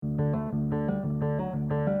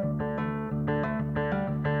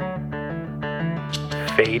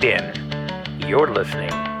fade in. You're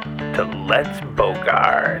listening to Let's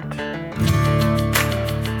Bogart.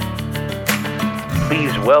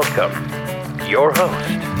 Please welcome your host,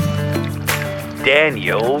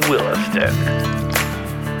 Daniel Williston.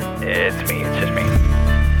 It's just me.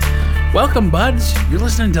 Welcome, buds. You're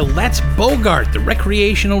listening to Let's Bogart, the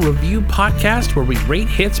recreational review podcast where we rate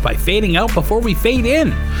hits by fading out before we fade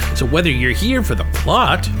in. So whether you're here for the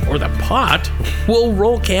plot or the pot, we'll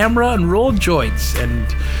roll camera and roll joints and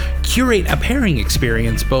curate a pairing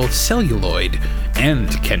experience both celluloid and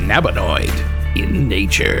cannabinoid in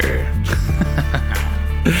nature.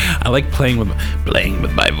 I like playing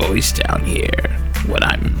with my voice down here when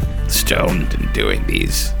I'm stoned and doing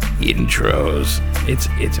these intros.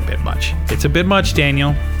 It's a bit much. It's a bit much,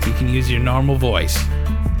 Daniel. You can use your normal voice.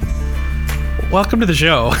 Welcome to the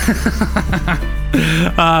show.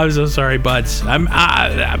 I'm so sorry, buds. I'm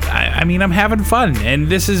having fun, and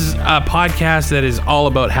this is a podcast that is all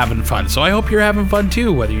about having fun. So I hope you're having fun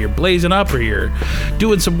too, whether you're blazing up or you're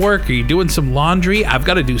doing some work or you're doing some laundry. I've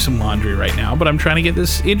got to do some laundry right now, but I'm trying to get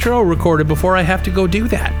this intro recorded before I have to go do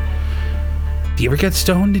that. Do you ever get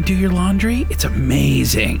stoned and do your laundry? It's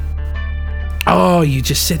amazing. Oh, you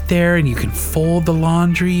just sit there and you can fold the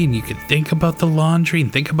laundry and you can think about the laundry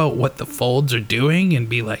and think about what the folds are doing and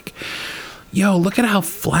be like, yo, look at how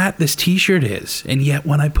flat this t-shirt is. And yet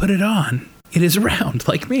when I put it on, it is round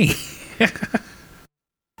like me.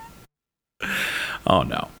 Oh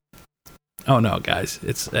no, guys.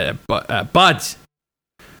 It's buds.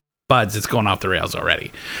 It's going off the rails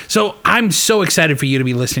already. So I'm so excited for you to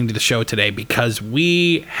be listening to the show today because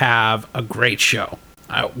we have a great show.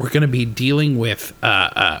 We're going to be dealing with,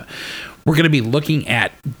 we're going to be looking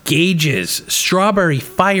at Gage's Strawberry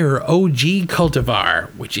Fire OG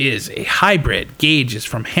cultivar, which is a hybrid. Gage is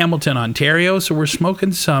from Hamilton, Ontario, so we're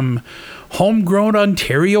smoking some homegrown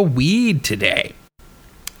Ontario weed today.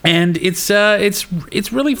 And it's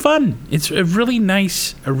really fun. It's a really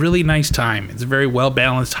nice time. It's a very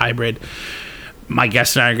well-balanced hybrid. My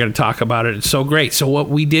guest and I are going to talk about it. It's so great. So what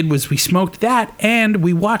we did was we smoked that and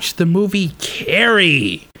we watched the movie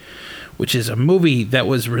Carrie, which is a movie that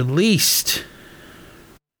was released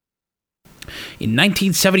in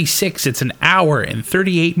 1976. It's an hour and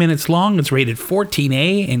 38 minutes long. It's rated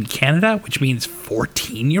 14A in Canada, which means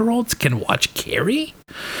 14-year-olds can watch Carrie.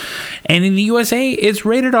 And in the USA, it's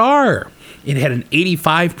rated R. It had an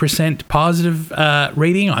 85% positive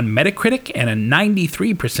rating on Metacritic and a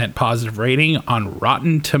 93% positive rating on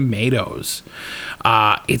Rotten Tomatoes.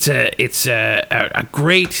 It's a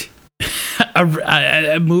great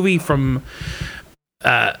a movie from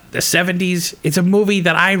the 70s. It's a movie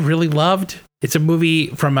that I really loved. It's a movie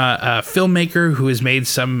from a filmmaker who has made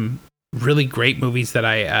some really great movies that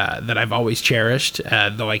I've always cherished,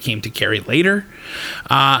 though I came to Carrie later.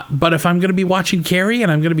 But if I'm going to be watching Carrie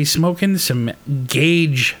and I'm going to be smoking some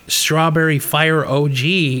Gage Strawberry Fire OG,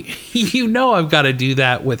 you know I've got to do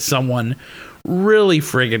that with someone really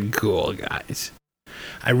friggin' cool, guys.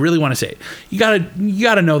 I really want to say it. You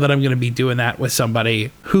gotta know that I'm going to be doing that with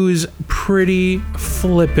somebody who's pretty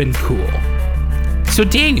flippin' cool. So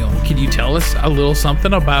Daniel, can you tell us a little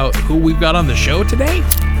something about who we've got on the show today?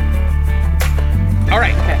 All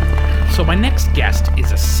right. Okay. So my next guest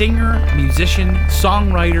is a singer, musician,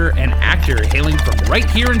 songwriter, and actor hailing from right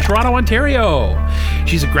here in Toronto, Ontario.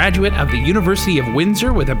 She's a graduate of the University of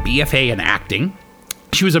Windsor with a BFA in acting.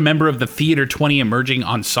 She was a member of the Theatre 20 Emerging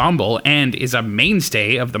Ensemble and is a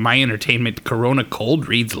mainstay of the My Entertainment Corona Cold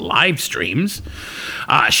Reads live streams.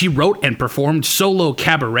 She wrote and performed solo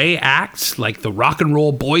cabaret acts like the Rock and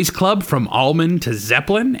Roll Boys Club from Allman to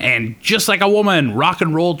Zeppelin and Just Like a Woman, Rock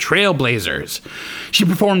and Roll Trailblazers. She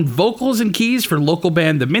performed vocals and keys for local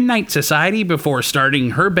band The Midnight Society before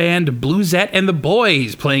starting her band Bluesette and the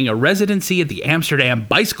Boys, playing a residency at the Amsterdam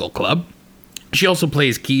Bicycle Club. She also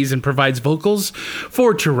plays keys and provides vocals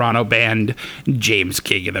for Toronto band James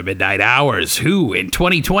King and the Midnight Hours, who in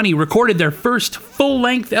 2020 recorded their first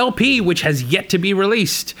full-length LP, which has yet to be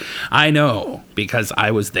released. I know, because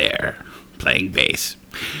I was there, playing bass.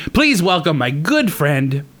 Please welcome my good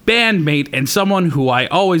friend, bandmate, and someone who I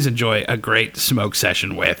always enjoy a great smoke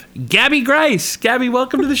session with, Gabby Grice. Gabby,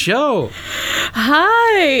 welcome to the show.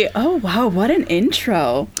 Hi. Oh, wow, what an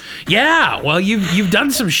intro. Yeah, well, you've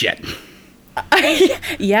done some shit.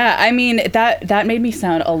 Yeah, I mean, that made me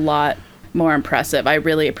sound a lot more impressive. I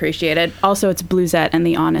really appreciate it. Also, it's Bluesette and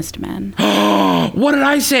the Honest Men. What did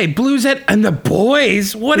I say? Bluesette and the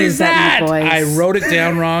Boys? What is that? I wrote it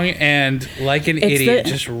down wrong and, like an idiot,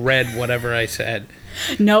 just read whatever I said.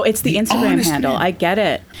 No, it's the Instagram handle. I get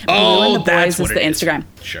it. Oh, Blue and the Boys that's what is the Instagram.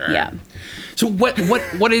 Sure. Yeah. So what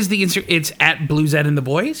is the Instagram? It's at Bluesette and the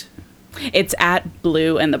Boys? It's at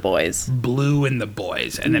Blue and the Boys. Blue and the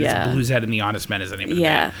Boys, and then Yeah. it's Bluesette and the Honest Men is the name of the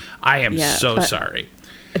Yeah. band. I am Yeah, so but- sorry.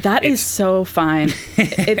 That is so fine.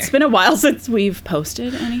 It's been a while since we've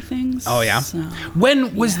posted anything. Oh yeah. So.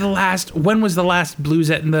 When was the last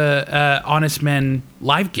Bluesette and the Honest Men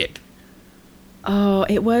live gig? Oh,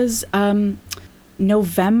 it was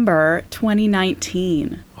November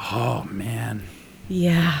 2019. Oh man,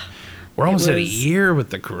 Yeah. we're almost at a was- year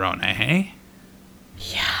with the corona, hey?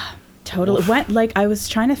 Totally. I was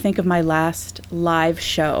trying to think of my last live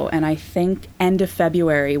show, and I think end of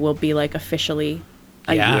February will be like officially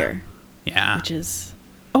a Yeah. year, Yeah. which is.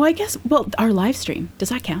 Oh, I guess. Well, our live stream, does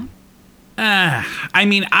that count? I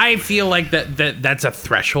mean, I feel like that's a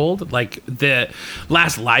threshold. Like the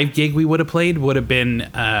last live gig we would have played would have been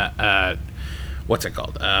what's it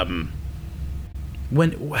called?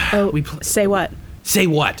 When we Say what? Say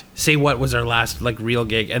What? Say What was our last like real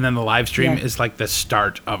gig, and then the live stream Yeah. is like the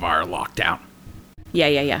start of our lockdown.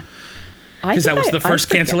 Yeah. Because that was the first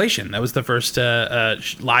forget. cancellation. That was the first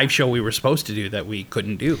live show we were supposed to do that we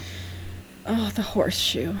couldn't do. Oh, the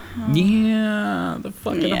horseshoe. Yeah, the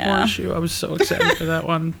fucking Yeah. horseshoe. I was so excited for that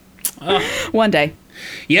one. One day.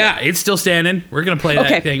 Yeah, it's still standing. We're going to play Okay.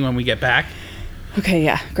 that thing when we get back. Okay,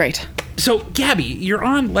 yeah, great. So, Gabby, you're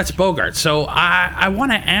on Let's Bogart. So, I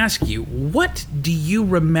want to ask you, what do you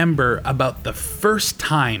remember about the first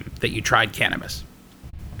time that you tried cannabis?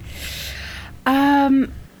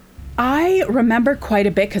 I remember quite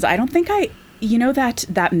a bit because I don't think you know that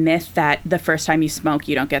myth that the first time you smoke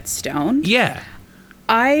you don't get stoned. Yeah.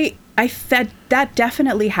 I that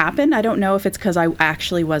definitely happened. I don't know if it's because I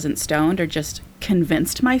actually wasn't stoned or just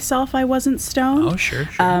convinced myself I wasn't stoned. Oh, sure.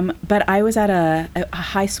 But I was at a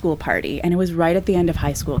high school party, and it was right at the end of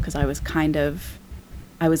high school because I was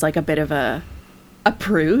like a bit of a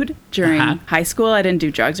prude during Uh-huh. high school. I didn't do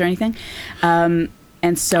drugs or anything, and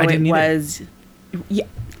so I it didn't either. was. Yeah,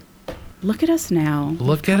 look at us now.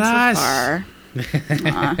 Look at We've come us. so far.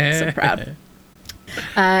 Aw, so proud.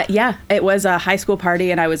 Yeah, it was a high school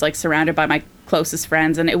party, and I was like surrounded by my closest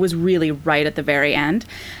friends, and it was really right at the very end.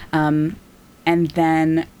 And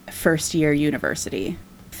then first year university,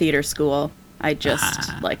 theater school, I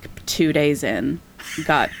just like 2 days in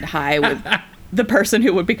got high with the person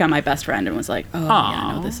who would become my best friend and was like, oh,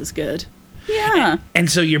 yeah, no, this is good. Yeah. And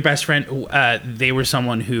so your best friend, they were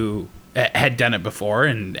someone who had done it before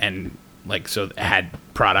and like, so had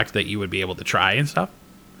product that you would be able to try and stuff?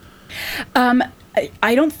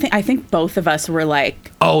 I think both of us were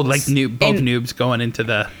like, Oh, like both noobs going into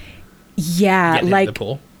the, yeah, getting like, into the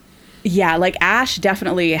pool? yeah, like Ash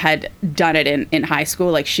definitely had done it in high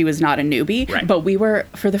school. Like she was not a newbie, Right. but we were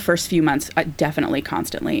for the first few months definitely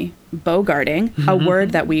constantly bogarting, a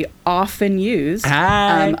word that we often use.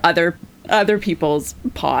 Hi. Other people's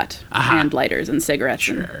pot Aha. and lighters and cigarettes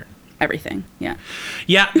Sure. and everything. Yeah.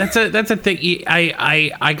 Yeah, that's a thing.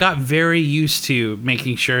 I got very used to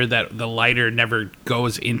making sure that the lighter never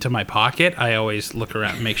goes into my pocket. I always look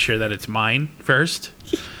around and make sure that it's mine first.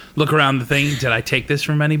 Look around the thing. Did I take this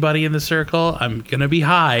from anybody in the circle? I'm going to be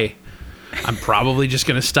high. I'm probably just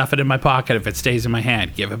going to stuff it in my pocket. If it stays in my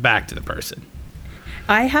hand, give it back to the person.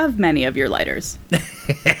 I have many of your lighters.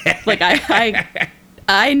 Like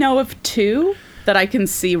I know of two that I can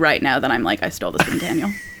see right now that I'm like, I stole this from Daniel.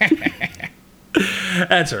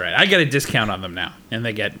 That's all right. I get a discount on them now. And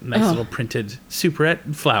they get nice little printed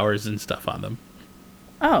superette flowers and stuff on them.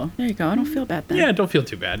 Oh, there you go. I don't feel bad then. Yeah, don't feel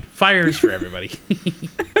too bad. Fire is for everybody.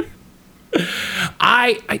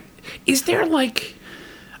 Is there like,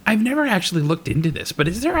 I've never actually looked into this, but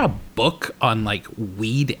is there a book on like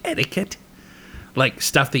weed etiquette? Like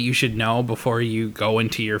stuff that you should know before you go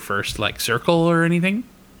into your first like circle or anything?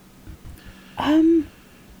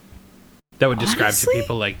 That would describe honestly? to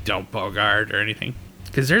people like don't bogart or anything.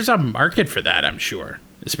 Because there's a market for that, I'm sure.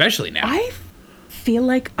 Especially now. I feel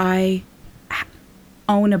like I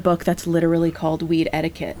own a book that's literally called Weed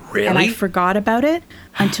Etiquette. Really? And I forgot about it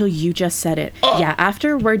until you just said it. Yeah,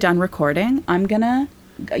 after we're done recording, I'm gonna...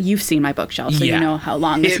 You've seen my bookshelf, so Yeah. you know how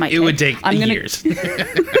long this might take. It would take I'm gonna, years.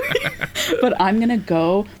 But I'm gonna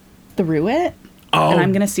go through it, Oh. and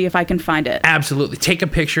I'm gonna see if I can find it. Absolutely. Take a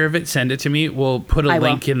picture of it, send it to me. We'll put a I will.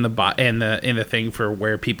 link in the thing for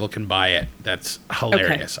where people can buy it. That's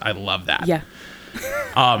hilarious. I love that. Yeah.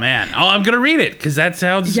 Oh man. Oh, I'm going to read it cuz that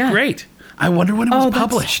sounds Yeah. great. I wonder when it was Oh, that's so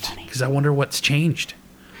published funny. cuz I wonder what's changed.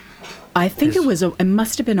 I think it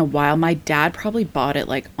must have been a while. My dad probably bought it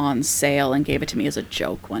like on sale and gave it to me as a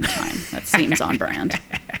joke one time. That seems on brand.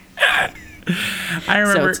 I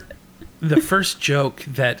remember it's- the first joke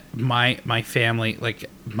that my family, like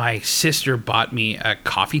my sister bought me a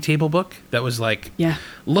coffee table book that was like, Yeah.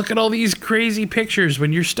 look at all these crazy pictures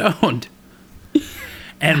when you're stoned.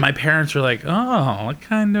 And my parents were like, oh, what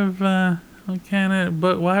kind of,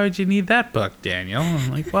 but why would you need that book, Daniel?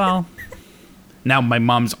 I'm like, well, now my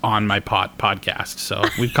mom's on my podcast, so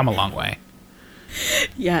we've come a long way.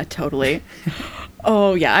 Yeah, totally.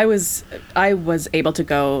 Oh yeah, I was able to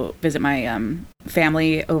go visit my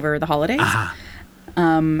family over the holidays,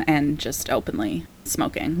 and just openly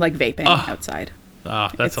smoking, like vaping outside. Oh,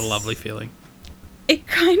 that's a It's- lovely feeling. It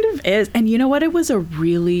kind of is, and you know what? It was a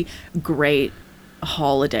really great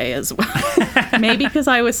holiday as well. Maybe because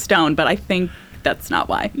I was stoned, but I think that's not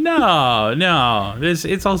why. No.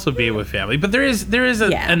 It's also being with family, but there is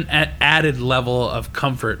an added level of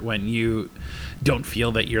comfort when you don't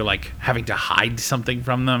feel that you're like having to hide something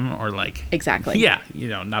from them or like Exactly. Yeah,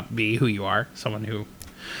 not be who you are. Someone who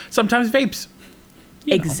sometimes vapes.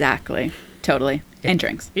 Exactly. Totally. And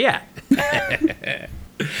drinks. Yeah.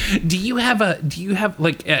 Do you have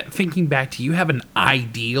thinking back? Do you have an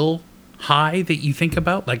ideal high that you think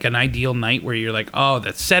about, like an ideal night where you're like, oh,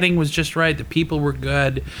 the setting was just right, the people were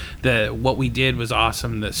good, what we did was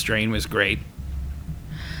awesome, the strain was great?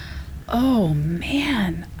 Oh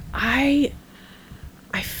man, I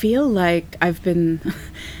feel like I've been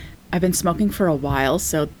smoking for a while,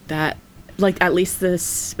 so that like at least the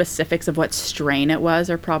specifics of what strain it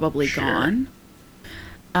was are probably gone.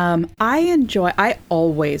 I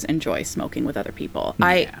always enjoy smoking with other people.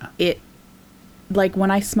 Yeah. Like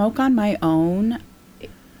when I smoke on my own,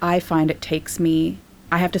 I find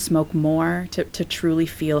I have to smoke more to truly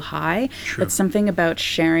feel high. True. But something about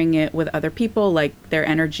sharing it with other people, like their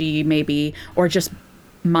energy maybe, or just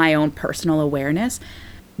my own personal awareness,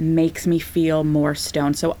 makes me feel more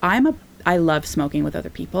stoned. So I love smoking with other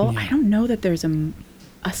people. Yeah. I don't know that there's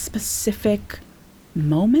a specific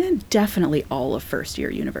moment. Definitely all of first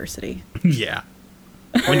year university. Yeah.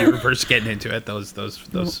 When you're first getting into it, those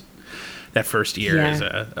that first year Yeah. is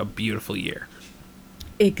a beautiful year.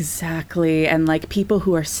 Exactly. And like people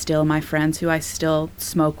who are still my friends who I still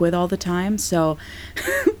smoke with all the time. So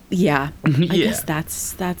yeah, I guess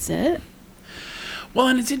that's it. Well,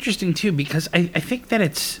 and it's interesting too, because I think that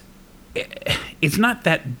it's not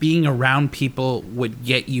that being around people would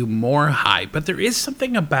get you more high, but there is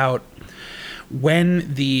something about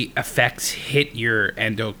when the effects hit your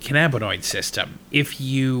endocannabinoid system. If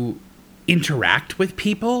you interact with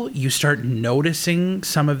people, you start noticing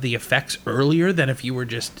some of the effects earlier than if you were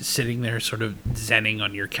just sitting there sort of zenning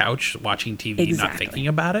on your couch watching TV, not Exactly. thinking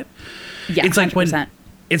about it. Yeah, It's like 100%.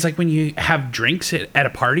 it's like when you have drinks at a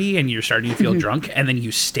party and you're starting to feel drunk, and then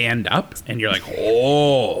you stand up and you're like,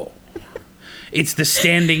 oh, it's the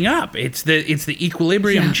standing up. It's the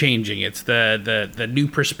equilibrium changing. It's the new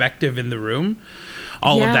perspective in the room.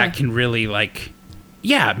 All of that can really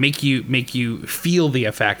make you feel the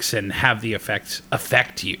effects and have the effects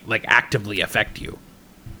affect you, like actively affect you.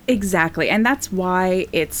 Exactly. And that's why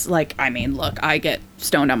it's like, I mean, look, I get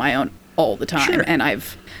stoned on my own all the time. Sure. And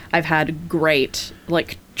I've had great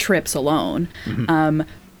like trips alone.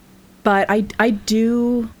 But I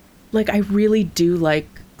do like, I really do like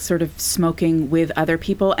sort of smoking with other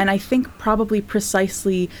people. And I think probably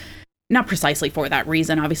not precisely for that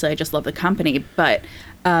reason. Obviously, I just love the company, but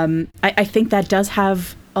I think that does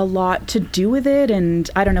have a lot to do with it. And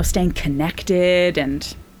I don't know, staying connected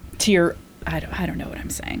and to your, I don't know what I'm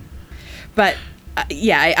saying, but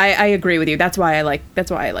yeah, I agree with you. That's why I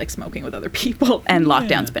like smoking with other people. And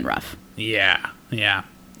lockdown's been rough. Yeah. It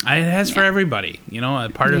has for everybody.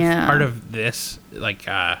 Part of this, like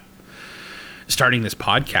starting this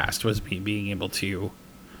podcast was me being able to,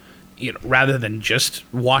 rather than just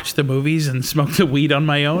watch the movies and smoke the weed on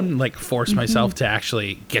my own, like force myself to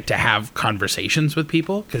actually get to have conversations with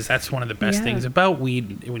people. Because that's one of the best things about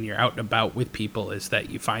weed when you're out and about with people, is that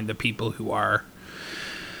you find the people who are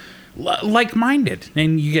like-minded,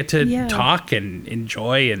 and you get to talk and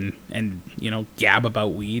enjoy and gab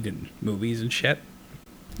about weed and movies and shit.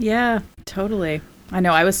 Yeah, totally. I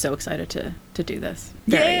know. I was so excited to do this.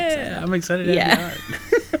 Very excited. I'm excited to have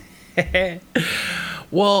you on.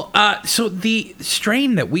 Well, so the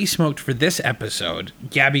strain that we smoked for this episode,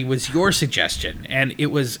 Gabby, was your suggestion, and it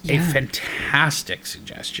was a fantastic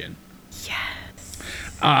suggestion. Yes.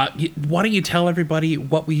 Why don't you tell everybody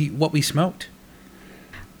what we smoked?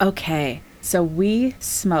 Okay, so we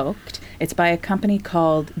smoked. It's by a company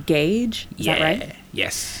called Gage. Is that right?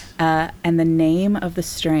 Yes. And the name of the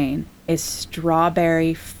strain is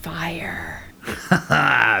Strawberry Fire.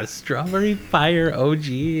 Strawberry Fire OG.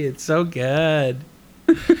 It's so good.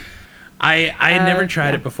 I had never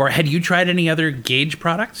tried it before. Had you tried any other Gage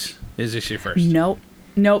products? Is this your first? Nope.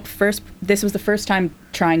 This was the first time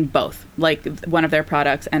trying both, like one of their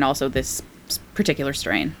products and also this particular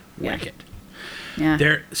strain. Wicked.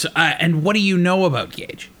 Yeah. And what do you know about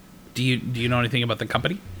Gage? Do you know anything about the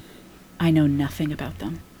company? I know nothing about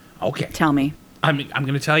them. Okay. Tell me. I'm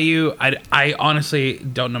going to tell you, I honestly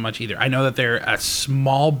don't know much either. I know that they're a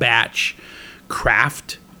small batch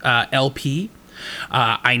craft LP.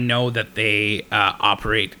 I know that they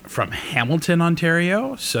operate from Hamilton,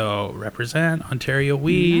 Ontario. So represent Ontario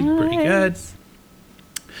weed. Nice. Pretty good.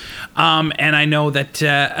 And I know that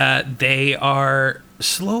they are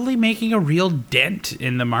slowly making a real dent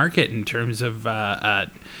in the market in terms of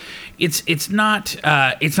it's not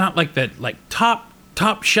like the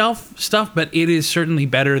top shelf stuff, but it is certainly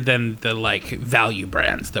better than the value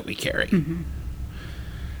brands that we carry. Mm-hmm.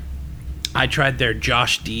 I tried their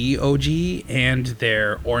Josh D OG and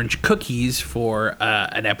their orange cookies for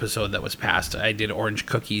an episode that was passed. I did orange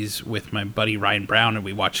cookies with my buddy Ryan Brown, and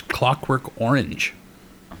we watched Clockwork Orange.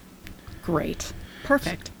 Great.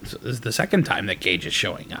 Perfect. So this is the second time that Gage is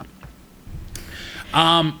showing up.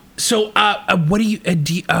 What do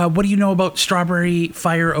you know about Strawberry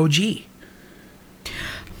Fire OG?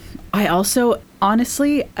 I also,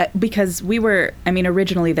 honestly, because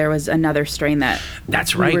originally there was another strain that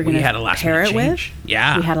that's right. We had a last minute change.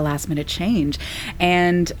 Yeah, we had a last minute change,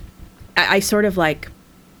 and I sort of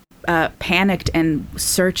panicked and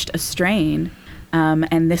searched a strain,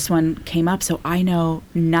 and this one came up. So I know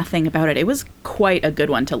nothing about it. It was quite a good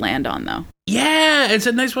one to land on, though. Yeah, it's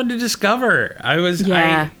a nice one to discover. I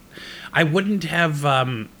wouldn't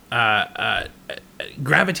have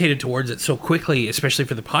gravitated towards it so quickly, especially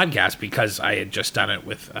for the podcast, because I had just done it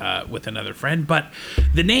with another friend. But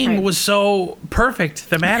the name was so perfect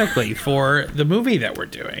thematically for the movie that we're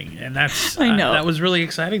doing, and that's that was really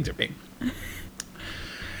exciting to me.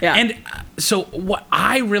 Yeah. And so what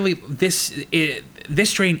I really this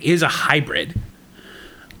strain is a hybrid,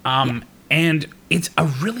 and it's a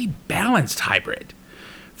really balanced hybrid.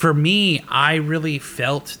 For me, I really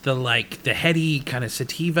felt the heady kind of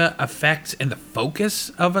sativa effects and the focus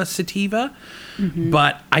of a sativa,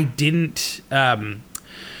 but I didn't. My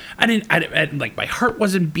heart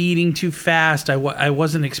wasn't beating too fast. I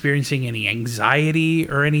wasn't experiencing any anxiety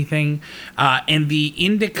or anything. And the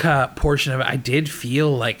indica portion of it, I did feel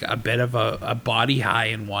like a bit of a body high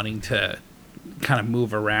and wanting to kind of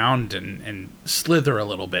move around and slither a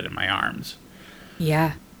little bit in my arms.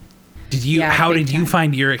 Yeah. How did you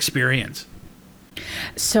find your experience?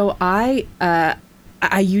 So I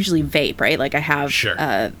usually vape, right? Like I have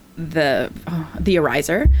the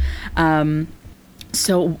Arizer.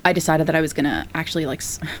 So I decided that I was going to actually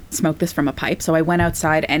smoke this from a pipe. So I went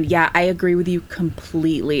outside, and I agree with you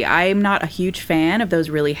completely. I'm not a huge fan of those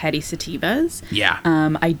really heady sativas. Yeah.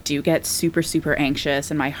 I do get super, super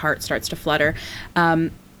anxious and my heart starts to flutter.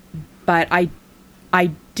 But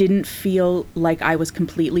I didn't feel like I was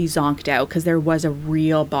completely zonked out because there was a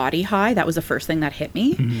real body high. That was the first thing that hit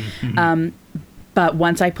me. Mm-hmm. But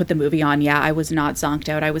once I put the movie on, I was not zonked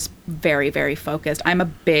out. I was very, very focused. I'm a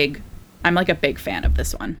big fan of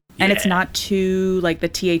this one. Yeah. And it's not too, the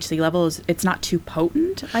THC levels, it's not too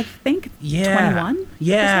potent, I think. Yeah. 21?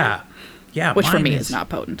 Yeah. Yeah. Which for me is not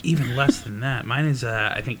potent. Even less than that. Mine is,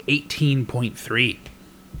 I think, 18.3.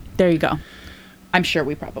 There you go. I'm sure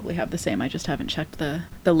we probably have the same. I just haven't checked the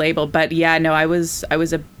label. But I was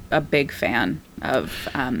a big fan of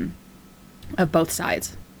both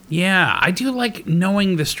sides. Yeah, I do like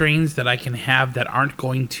knowing the strains that I can have that aren't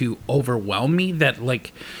going to overwhelm me. That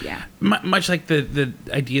much like the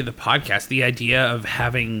idea of the podcast, the idea of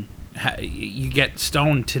having you get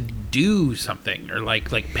stoned to do something, or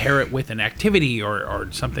pair it with an activity or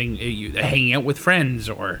something, hanging out with friends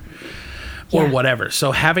or whatever.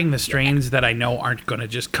 So having the strains that I know aren't going to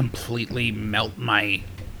just completely melt my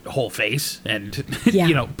whole face and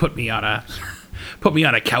put me on a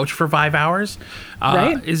couch for 5 hours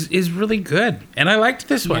is really good. And I liked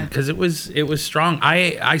this one because it was strong.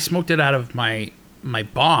 I smoked it out of my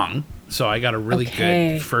bong, so I got a really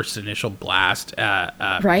good first initial blast.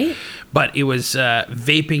 Right. But it was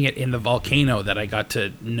vaping it in the Volcano that I got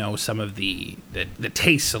to know some of the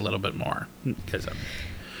tastes a little bit more, because I'm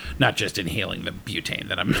not just inhaling the butane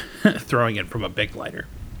that I'm throwing in from a big lighter.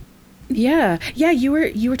 Yeah. You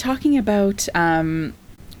were talking about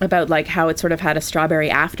how it sort of had a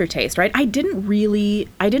strawberry aftertaste, right? I didn't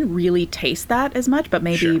really taste that as much, but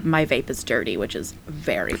maybe my vape is dirty, which is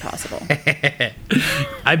very possible.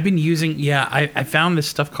 I've been using, I found this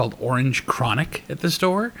stuff called Orange Chronic at the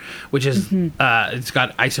store, which is, it's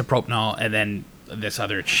got isopropanol and then this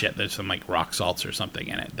other shit. There's some like rock salts or something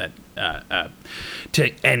in it that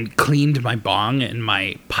and cleaned my bong and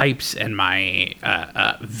my pipes and my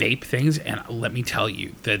vape things. And let me tell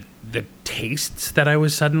you, the tastes that I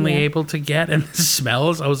was suddenly able to get and the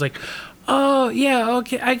smells, I was like, oh yeah,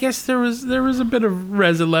 okay. I guess there was a bit of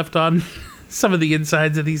resin left on some of the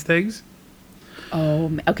insides of these things.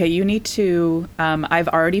 Oh, okay. You need to. I've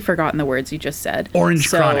already forgotten the words you just said. Orange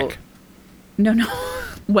Chronic. No.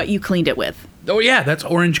 What you cleaned it with? Oh yeah, that's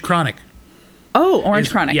Orange Chronic. Oh,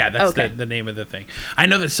 Orange Chronic. Yeah, that's the name of the thing. I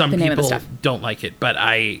know that some people don't like it, but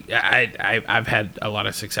I've had a lot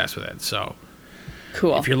of success with it. So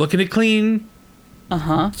cool. If you're looking to clean,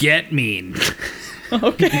 get mean.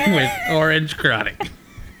 Okay. With Orange Chronic.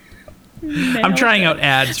 I'm trying out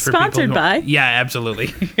ads for Sponsored people. by. Yeah,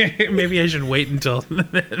 absolutely. Maybe I should wait until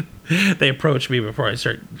they approach me before I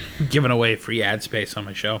start giving away free ad space on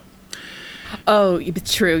my show. Oh,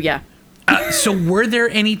 true. Yeah. So were there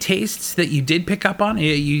any tastes that you did pick up on?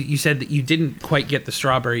 You said that you didn't quite get the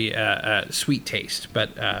strawberry sweet taste, but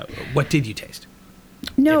what did you taste?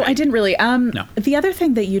 No, I didn't really. No. The other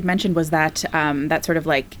thing that you'd mentioned was that that sort of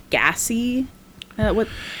like gassy,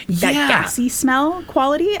 gassy smell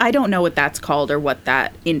quality. I don't know what that's called or what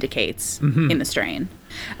that indicates in the strain,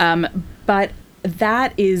 but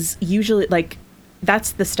that is usually like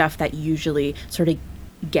that's the stuff that usually sort of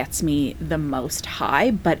gets me the most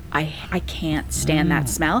high, but I can't stand that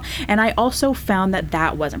smell. And I also found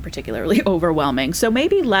that wasn't particularly overwhelming. So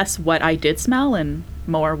maybe less what I did smell and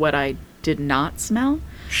more what I did not smell.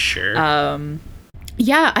 Sure.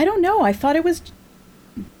 Yeah, I don't know. I thought it was,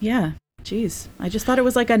 geez. I just thought it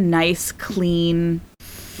was like a nice, clean,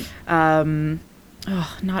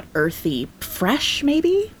 not earthy, fresh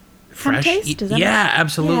maybe? Fresh, taste?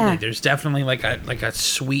 Absolutely. Yeah. There's definitely like a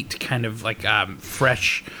sweet kind of like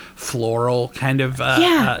fresh floral kind of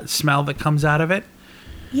smell that comes out of it.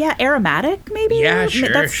 Yeah, aromatic maybe. Yeah,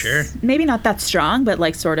 sure. Maybe not that strong, but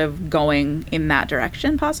like sort of going in that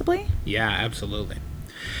direction, possibly. Yeah, absolutely.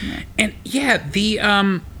 Yeah. And the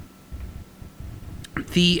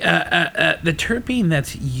terpene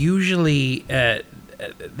that's usually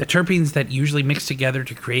the terpenes that usually mix together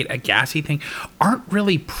to create a gassy thing aren't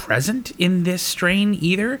really present in this strain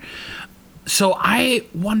either. So I'm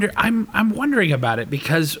wondering about it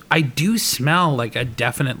because I do smell like a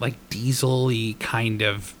definite like diesel-y kind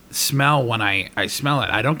of smell when I smell it.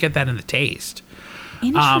 I don't get that in the taste.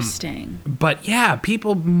 Interesting. But yeah,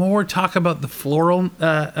 people more talk about the floral,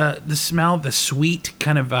 the smell, the sweet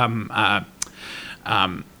kind of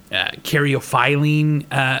caryophyllene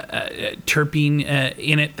terpene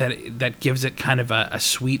in it that gives it kind of a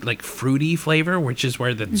sweet like fruity flavor, which is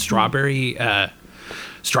where the strawberry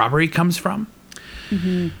comes from.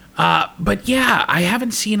 But yeah, I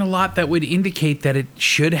haven't seen a lot that would indicate that it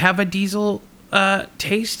should have a diesel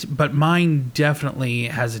taste, but mine definitely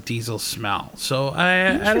has a diesel smell. So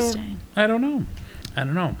I don't know.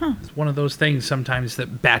 Huh. It's one of those things sometimes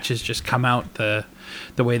that batches just come out the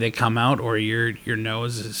way they come out, or your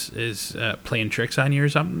nose is playing tricks on you or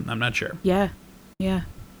something. I'm not sure. Yeah.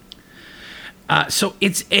 So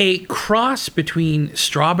it's a cross between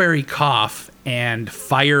Strawberry Cough and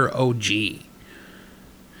Fire OG.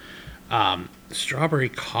 Strawberry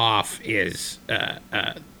Cough is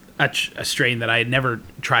a strain that I had never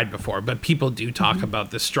tried before, but people do talk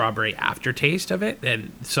about the strawberry aftertaste of it,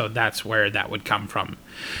 and so that's where that would come from.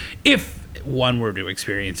 If one were to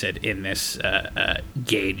experience it in this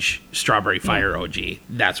Gage Strawberry Fire OG,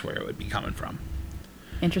 that's where it would be coming from.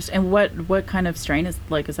 Interesting. And what kind of strain is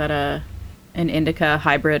like? Is that an indica,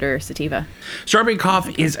 hybrid, or sativa? Strawberry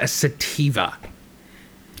Cough is a sativa.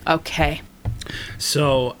 Okay.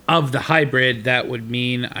 So of the hybrid, that would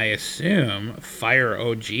mean, I assume, Fire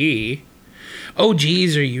OG.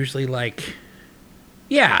 OGs are usually like,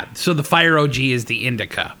 so the Fire OG is the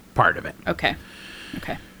indica part of it. Okay.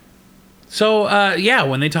 So,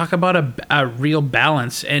 when they talk about a real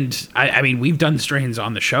balance, and I mean, we've done strains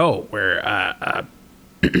on the show where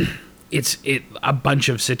it's a bunch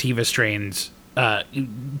of sativa strains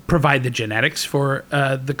provide the genetics for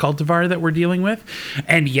the cultivar that we're dealing with,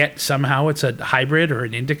 and yet somehow it's a hybrid or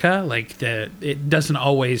an indica. Like it doesn't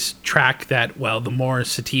always track that. Well, the more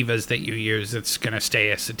sativas that you use, it's going to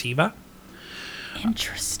stay a sativa.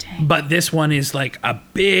 Interesting. But this one is like a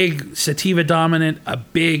big sativa dominant, a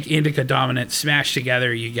big indica dominant smashed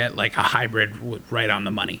together. You get like a hybrid right on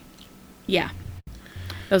the money. Yeah,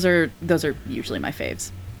 those are usually my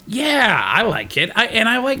faves. Yeah, I like it.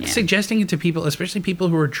 I like suggesting it to people, especially people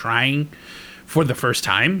who are trying for the first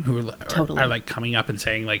time, who are like coming up and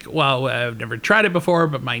saying like, well, I've never tried it before,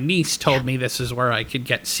 but my niece told me this is where I could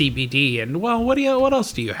get CBD. And well, what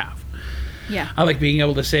else do you have? Yeah. I like being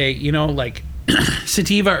able to say, like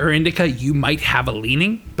sativa or indica, you might have a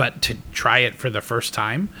leaning, but to try it for the first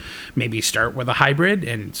time, maybe start with a hybrid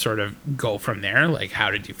and sort of go from there. Like,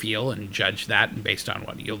 how did you feel, and judge that based on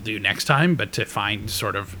what you'll do next time. But to find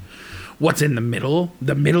sort of what's in the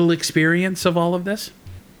middle experience of all of this,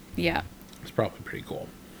 Yeah. it's probably pretty cool.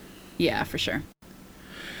 Yeah, for sure.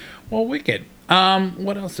 Well, wicked.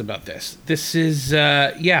 What else about this? This is,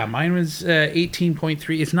 mine was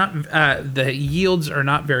 18.3. It's not, the yields are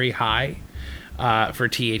not very high for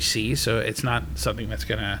THC, so it's not something that's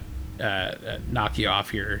going to knock you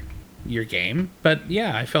off your game. But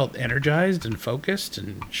yeah, I felt energized and focused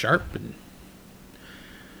and sharp, and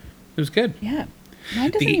it was good. Yeah.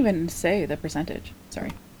 Mine doesn't even say the percentage.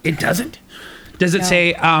 Sorry. It doesn't? Does it No.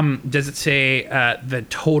 say, the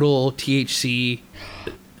total THC...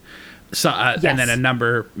 So, Yes. And then a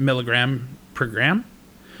number milligram per gram?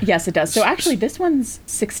 Yes, it does. So actually, this one's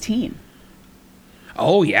 16.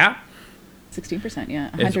 Oh, yeah? 16%, yeah.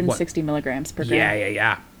 Is what- 160 milligrams per gram.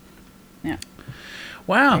 Yeah. Yeah.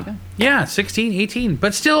 Wow. There you go. Yeah, 16, 18.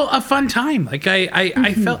 But still a fun time. Like,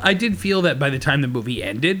 I did feel that by the time the movie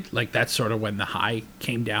ended, like, that's sort of when the high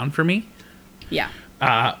came down for me. Yeah.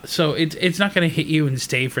 So it's not going to hit you and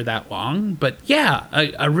stay for that long. But yeah,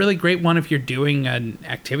 a really great one if you're doing an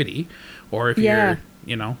activity, or if Yeah.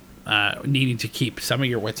 you're, needing to keep some of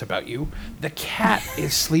your wits about you. The cat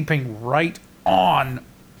is sleeping right on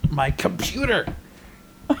my computer.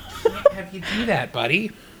 Can't have you do that, buddy.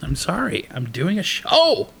 I'm sorry. I'm doing a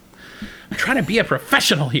show. I'm trying to be a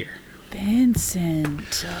professional here.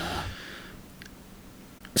 Vincent.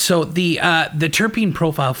 So the terpene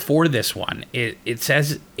profile for this one, it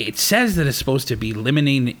says that it's supposed to be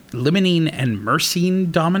limonene and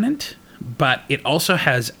myrcene dominant, but it also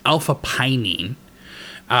has alpha pinene,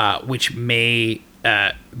 which may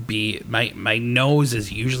be my nose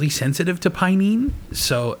is usually sensitive to pinene,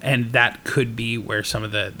 so, and that could be where some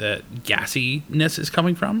of the gassiness is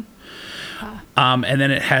coming from. And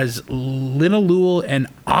then it has linalool and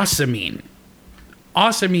osamine.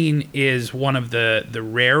 Osamine is one of the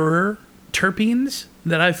rarer terpenes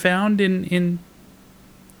that I've found in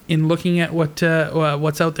looking at what's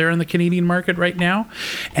out there in the Canadian market right now,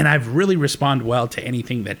 and I've really responded well to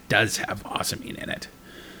anything that does have osamine in it.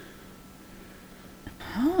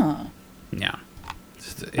 Huh. Yeah,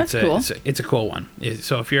 That's cool. It's a cool one.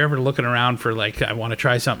 So if you're ever looking around for, like, I want to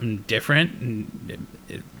try something different and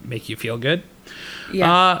it make you feel good,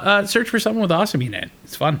 search for something with osamine in it.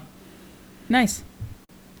 It's fun. Nice.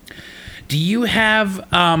 Do you have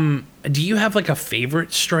like a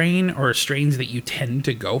favorite strain or strains that you tend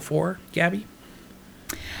to go for, Gabby?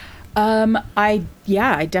 I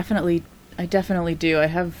definitely do. I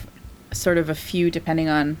have sort of a few depending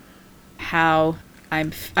on how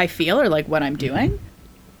I feel or like what I'm doing.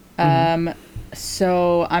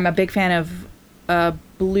 So I'm a big fan of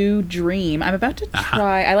Blue Dream. I'm about to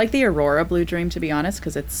try. I like the Aurora Blue Dream, to be honest,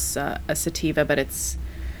 because it's a sativa, but it's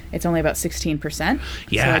only about 16%.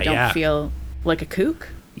 Yeah, so I don't feel like a kook.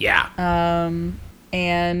 Yeah.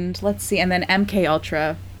 And let's see, and then MK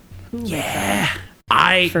Ultra.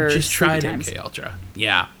 I for just tried sleepy times. MK Ultra.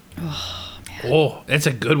 Yeah. Oh, that's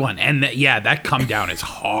a good one. And that come down is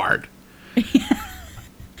hard.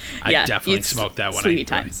 I definitely it's smoked that one. sleepy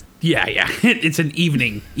times. Yeah. It's an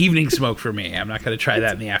evening smoke for me. I'm not going to try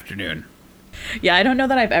that in the afternoon. Yeah, I don't know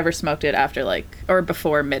that I've ever smoked it after or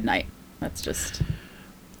before midnight. That's just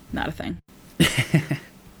not a thing.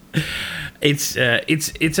 It's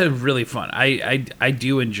a really fun. I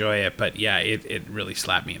do enjoy it, but yeah, it really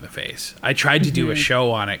slapped me in the face. I tried to do a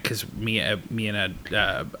show on it because me and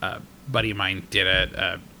a buddy of mine did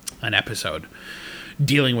an episode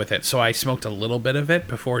dealing with it. So I smoked a little bit of it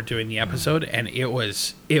before doing the episode, and it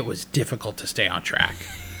was difficult to stay on track.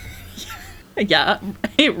 Yeah,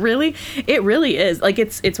 it really is. Like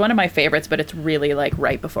it's one of my favorites, but it's really like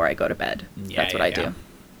right before I go to bed. That's what I do.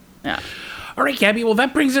 Yeah. All right, Gabby. Well,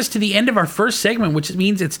 that brings us to the end of our first segment, which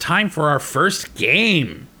means it's time for our first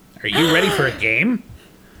game. Are you ready for a game?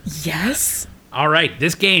 Yes. All right.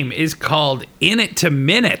 This game is called In It to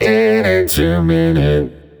Minute. In it to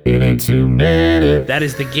minute. In it to minute. That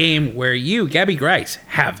is the game where you, Gabby Grice,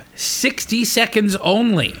 have 60 seconds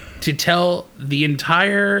only to tell the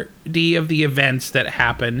entirety of the events that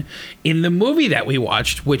happen in the movie that we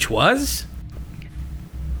watched, which was...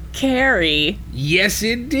 Carrie. Yes,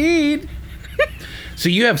 indeed. So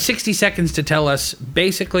you have 60 seconds to tell us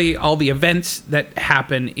basically all the events that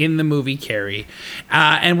happen in the movie Carrie.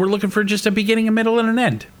 And we're looking for just a beginning, a middle, and an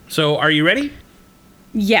end. So are you ready?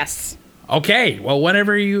 Yes. Okay. Well,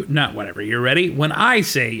 not whenever you're ready. When I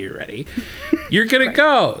say you're ready, You're going to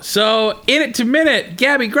go. So, in it to minute,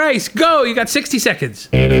 Gabby Grice, go. You got 60 seconds.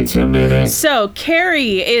 In it to minute. So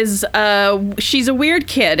Carrie is she's a weird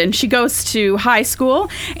kid, and she goes to high school.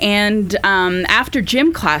 And after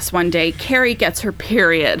gym class one day, Carrie gets her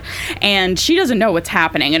period, and she doesn't know what's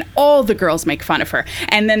happening. And all the girls make fun of her.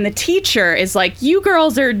 And then the teacher is like, "You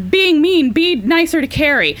girls are being mean. Be nicer to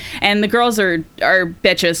Carrie." And the girls are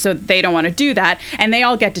bitches, so they don't want to do that. And they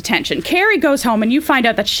all get detention. Carrie goes home, and you find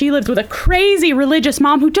out that she lives with a crazy religious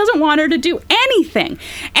mom who doesn't want her to do anything.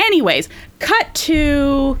 Anyways, cut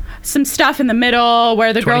to some stuff in the middle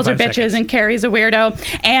where the girls are bitches seconds. and Carrie's a weirdo.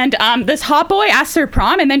 And this hot boy asks her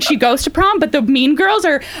prom, and then she goes to prom, but the mean girls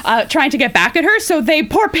are trying to get back at her, so they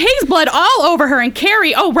pour pig's blood all over her. And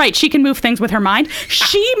Carrie, oh right, she can move things with her mind.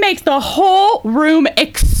 She makes the whole room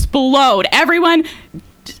explode. Everyone...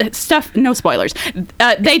 stuff, no spoilers,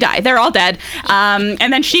 they die, they're all dead,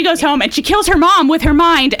 and then she goes home and she kills her mom with her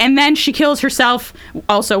mind, and then she kills herself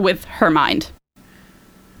also with her mind.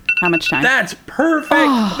 How much time? That's perfect.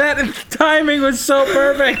 That timing was so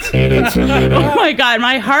perfect. In it to minute. Oh my god,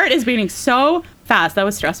 my heart is beating so fast. That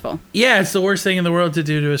was stressful. Yeah, it's the worst thing in the world to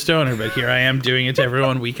do to a stoner, but here I am doing it to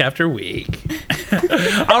everyone week after week.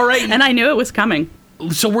 All right. And I knew it was coming.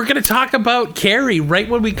 So we're going to talk about Carrie right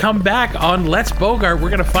when we come back on Let's Bogart. We're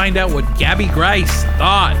going to find out what Gabby Grice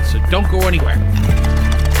thought, so don't go anywhere.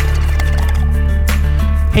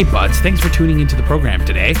 Hey buds, thanks for tuning into the program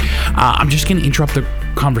today. I'm just going to interrupt the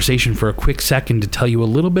conversation for a quick second to tell you a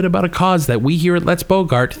little bit about a cause that we here at Let's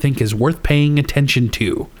Bogart think is worth paying attention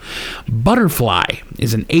to. Butterfly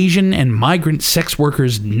is an Asian and migrant sex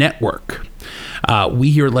workers network. We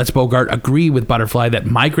here at Let's Bogart agree with Butterfly that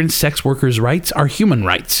migrant sex workers' rights are human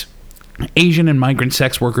rights. Asian and migrant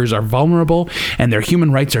sex workers are vulnerable, and their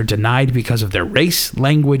human rights are denied because of their race,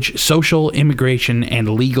 language, social, immigration, and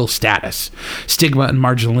legal status. Stigma and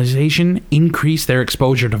marginalization increase their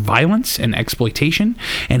exposure to violence and exploitation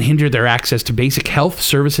and hinder their access to basic health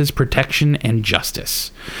services, protection, and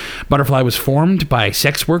justice. Butterfly was formed by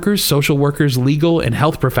sex workers, social workers, legal, and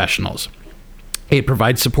health professionals. It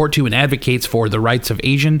provides support to and advocates for the rights of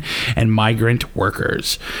Asian and migrant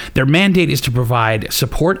workers. Their mandate is to provide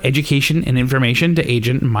support, education, and information to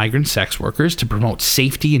Asian and migrant sex workers, to promote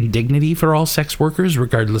safety and dignity for all sex workers,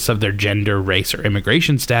 regardless of their gender, race, or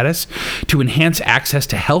immigration status, to enhance access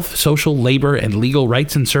to health, social, labor, and legal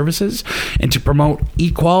rights and services, and to promote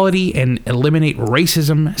equality and eliminate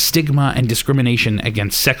racism, stigma, and discrimination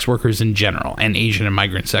against sex workers in general, and Asian and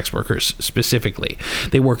migrant sex workers specifically.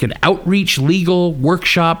 They work in outreach, legal,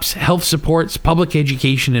 workshops, health supports, public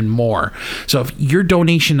education, and more. So if your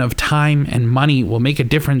donation of time and money will make a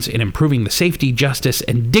difference in improving the safety, justice,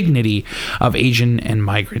 and dignity of Asian and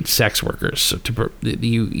migrant sex workers. So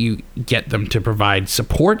you get them to provide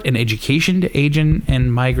support and education to Asian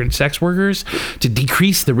and migrant sex workers, to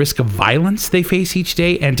decrease the risk of violence they face each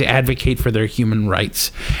day, and to advocate for their human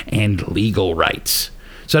rights and legal rights.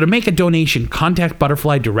 So to make a donation, contact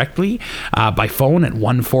Butterfly directly by phone at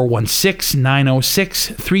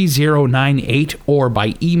 1-416-906-3098 or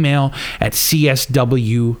by email at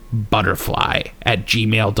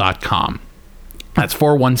cswbutterfly@gmail.com. That's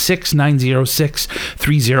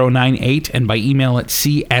 416-906-3098 and by email at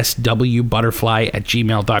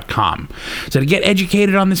cswbutterfly@gmail.com. So to get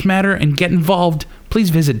educated on this matter and get involved,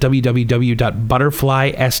 please visit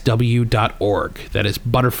www.butterflysw.org. That is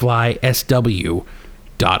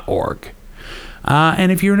butterflysw.org.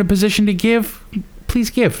 And if you're in a position to give,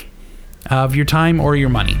 please give of your time or your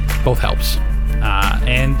money. Both helps.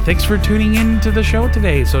 And thanks for tuning in to the show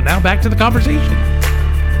today. So now back to the conversation.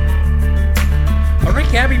 All right,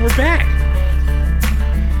 Gabby, we're back.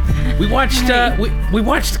 We watched we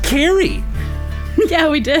watched Carrie. Yeah,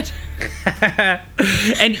 we did.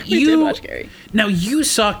 And We did watch Carrie. Now you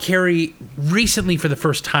saw Carrie recently for the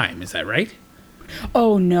first time, is that right?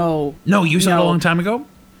 Oh no. No, you saw it a No. long time ago?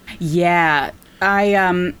 Yeah,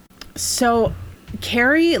 so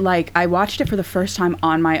Carrie, like, I watched it for the first time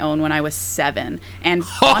on my own when I was 7, and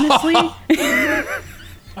honestly,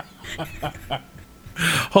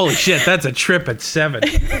 Holy shit, that's a trip at 7.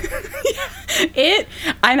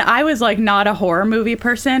 and I was like not a horror movie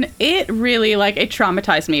person. It really, like, it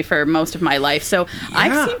traumatized me for most of my life. So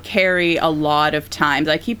I've seen Carrie a lot of times.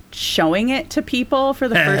 I keep showing it to people for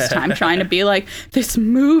the first time, trying to be like, this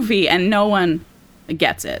movie, and no one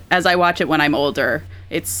gets it. As I watch it when I'm older,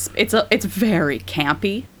 it's very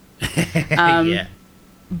campy. Yeah,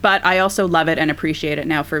 But I also love it and appreciate it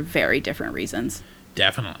now for very different reasons.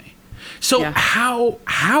 definitely. So Yeah.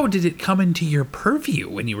 how did it come into your purview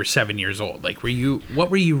when you were 7 years old? Like,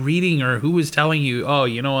 what were you reading, or who was telling you, oh,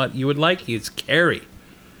 you know what you would like? It's Carrie.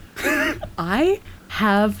 I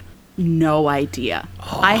have no idea.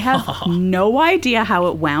 I have no idea how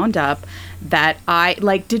it wound up that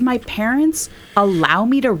did my parents allow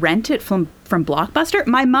me to rent it from Blockbuster?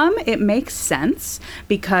 My mom, it makes sense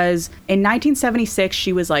because in 1976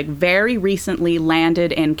 she was like very recently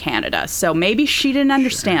landed in Canada. So maybe she didn't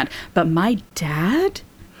understand. But my dad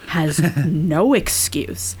has no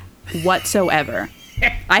excuse whatsoever.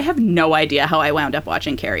 I have no idea how I wound up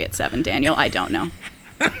watching Carrie at 7, Daniel. I don't know.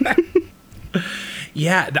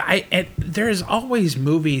 Yeah, there's always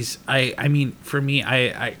movies. I mean, for me,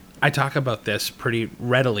 I talk about this pretty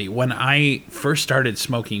readily. When I first started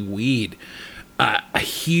smoking weed, a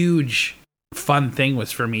huge fun thing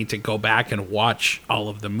was for me to go back and watch all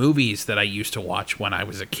of the movies that I used to watch when I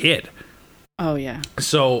was a kid. Oh, yeah.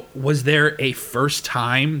 So was there a first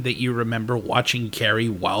time that you remember watching Carrie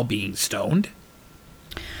while being stoned?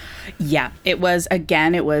 Yeah, it was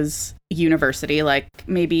university, like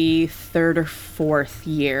maybe 3rd or 4th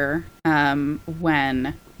year,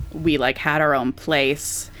 when we like had our own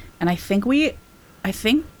place. And I think we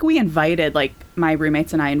invited, like, my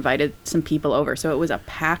roommates and I invited some people over. So it was a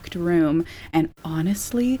packed room. And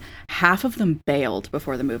honestly, half of them bailed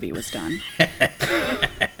before the movie was done.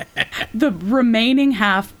 The remaining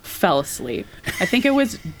half fell asleep. I think it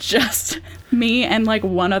was just me and, like,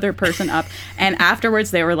 one other person up. And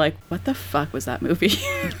afterwards, they were like, what the fuck was that movie?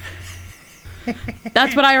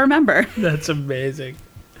 That's what I remember. That's amazing.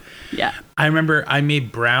 Yeah. I remember I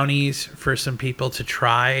made brownies for some people to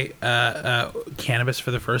try cannabis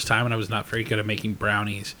for the first time, and I was not very good at making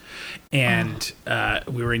brownies. And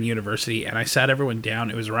we were in university, and I sat everyone down.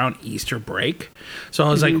 It was around Easter break. So I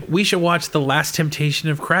was like, we should watch The Last Temptation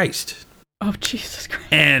of Christ. Oh, Jesus Christ.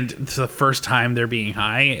 And it's the first time they're being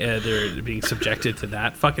high. They're being subjected to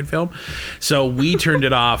that fucking film. So we turned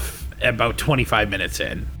it off about 25 minutes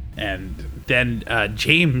in. And then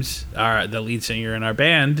James, the lead singer in our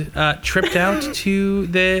band, tripped out to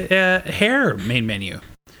the hair main menu.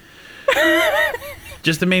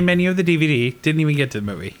 Just the main menu of the DVD. Didn't even get to the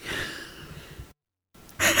movie.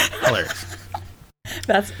 Hilarious.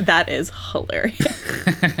 That is hilarious.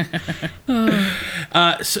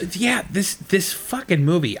 So yeah, this fucking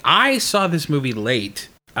movie. I saw this movie late,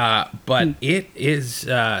 but it is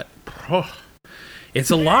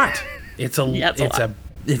it's a lot.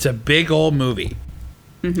 It's a big old movie.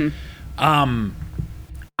 It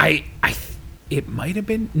might have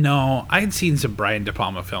been, no, I had seen some Brian De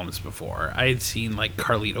Palma films before. I had seen like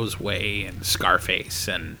Carlito's Way and Scarface,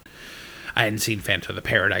 and I hadn't seen Phantom of the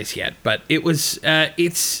Paradise yet, but it was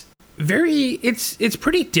it's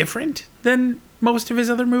pretty different than most of his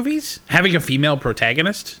other movies. Having a female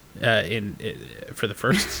protagonist for the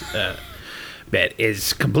first bit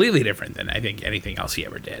is completely different than I think anything else he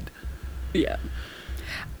ever did. Yeah.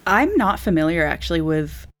 I'm not familiar actually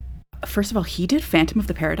with, first of all, he did Phantom of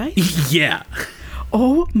the Paradise? Yeah.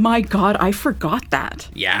 Oh my God, I forgot that.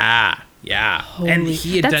 Yeah.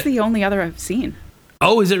 Holy, that's the only other I've seen.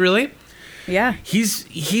 Oh, is it really? Yeah. He's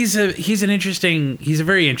a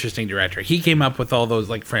very interesting director. He came up with all those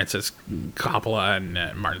like Francis Coppola and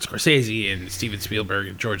Martin Scorsese and Steven Spielberg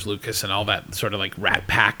and George Lucas and all that sort of like rat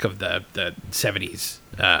pack of the 70s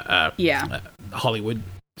Hollywood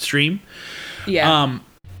stream. Yeah.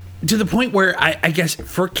 To the point where I guess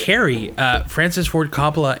for Carrie, Francis Ford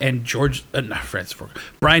Coppola and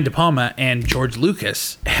Brian De Palma and George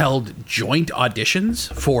Lucas held joint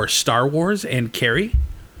auditions for Star Wars and Carrie.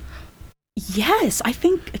 Yes, I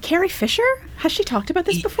think Carrie Fisher, has she talked about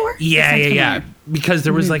this before? Yeah. Because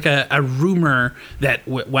there was like a rumor that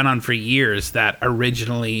went on for years that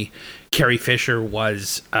originally Carrie Fisher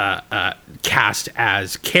was cast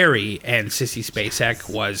as Carrie and Sissy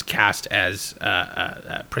Spacek was cast as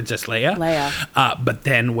Princess Leia. But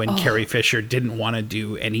then when Carrie Fisher didn't want to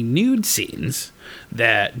do any nude scenes,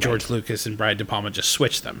 that George Lucas and Brian De Palma just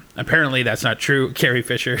switched them. Apparently that's not true. Carrie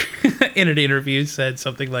Fisher in an interview said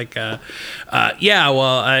something like, I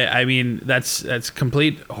mean, that's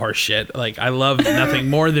complete horseshit. Like, I love nothing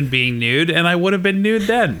more than being nude, and I would have been nude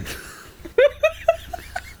then.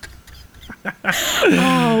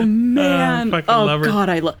 Oh man! Love her. God,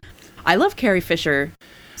 I love Carrie Fisher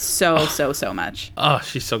so much. Oh,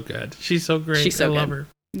 she's so good. She's so great. She's so I love good.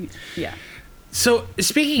 her. Yeah. So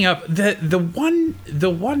speaking of the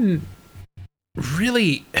one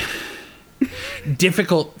really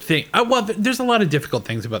difficult thing. There's a lot of difficult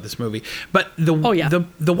things about this movie, but the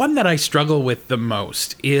one that I struggle with the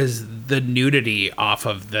most is the nudity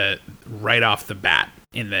right off the bat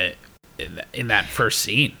in that first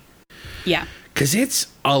scene. Yeah. Because it's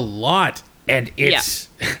a lot, and it's...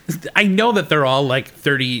 I know that they're all, like,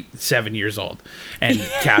 37 years old and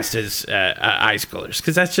cast as high schoolers,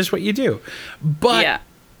 because that's just what you do. But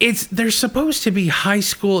they're supposed to be high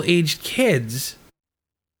school aged kids,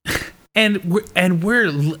 and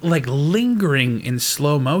we're like lingering in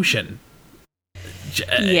slow motion.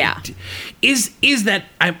 Yeah. Is that?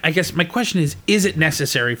 I guess my question is it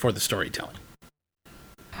necessary for the storytelling?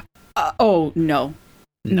 Oh no,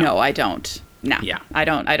 I don't. No, Yeah. I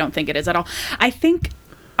don't think it is at all. I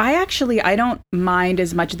don't mind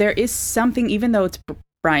as much. There is something, even though it's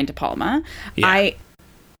Brian De Palma, Yeah.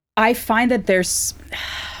 I find that there's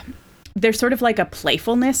sort of like a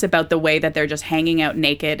playfulness about the way that they're just hanging out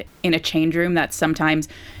naked in a change room that sometimes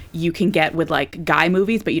you can get with like guy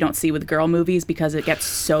movies, but you don't see with girl movies because it gets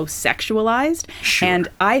so sexualized. Sure. And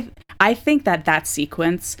I think that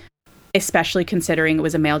sequence, especially considering it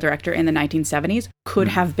was a male director in the 1970s, could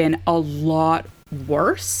have been a lot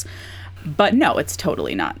worse. But no, it's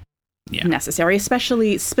totally not necessary,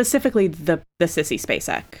 specifically the Sissy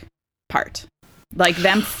Spacek part. Like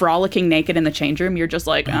them frolicking naked in the change room, you're just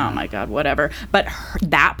like, oh my God, whatever. But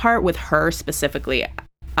that part with her specifically,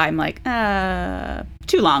 I'm like,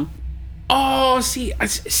 too long. Oh, see,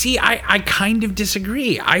 I kind of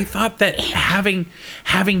disagree. I thought that having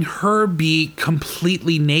her be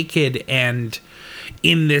completely naked and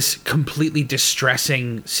in this completely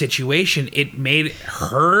distressing situation, it made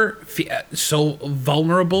her so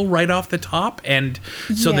vulnerable right off the top, and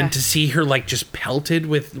so then to see her like just pelted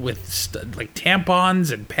with like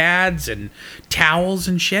tampons and pads and towels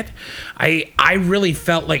and shit, I really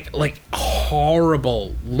felt like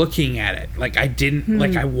horrible looking at it. Like I didn't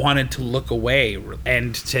like, I wanted to look away,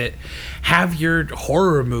 and to have your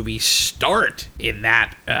horror movie start in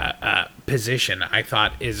that position, I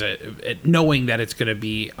thought is knowing that it's going to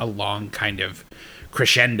be a long kind of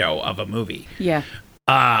crescendo of a movie. Yeah.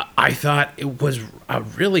 I thought it was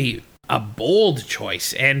a bold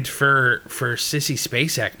choice, and for Sissy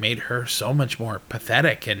Spacek made her so much more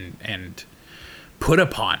pathetic and put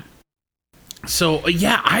upon. So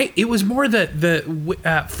yeah, it was more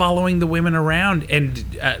the following the women around and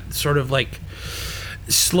sort of like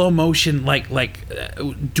slow motion, like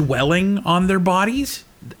dwelling on their bodies.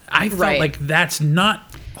 I felt like that's not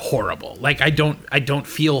horrible. Like I don't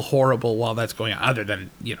feel horrible while that's going on, other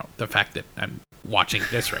than, you know, the fact that I'm watching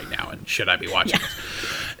this right now, and should I be watching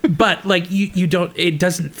this? But like you don't, it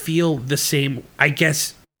doesn't feel the same. I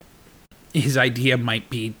guess his idea might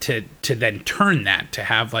be to then turn that to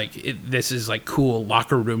have like this is like cool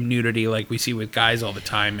locker room nudity like we see with guys all the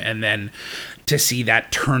time, and then to see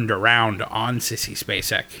that turned around on Sissy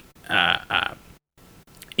Spacek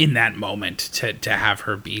in that moment, to have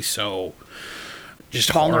her be so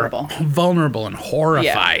just vulnerable and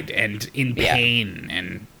horrified and in pain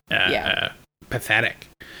and pathetic.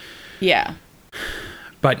 Yeah.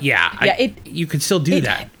 But you could still do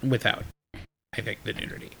that without, I think, the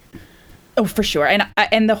nudity. Oh, for sure.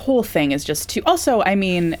 And the whole thing is just too, also, I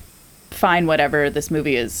mean, fine, whatever, this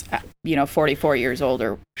movie is, 44 years old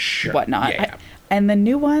or whatnot. Yeah. And the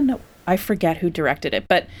new one, I forget who directed it,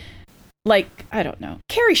 but like, I don't know.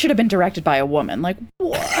 Carrie should have been directed by a woman. Like,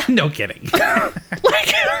 what? No kidding.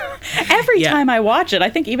 Like, every time I watch it, I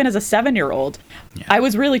think even as a 7-year-old, I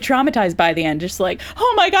was really traumatized by the end. Just like,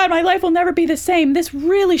 oh my God, my life will never be the same. This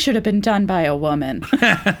really should have been done by a woman.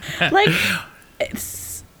 Like,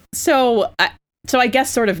 so I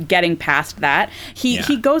guess sort of getting past that,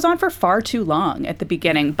 he goes on for far too long at the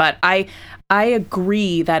beginning, but I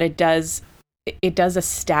agree that it does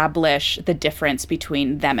establish the difference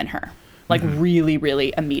between them and her, like really,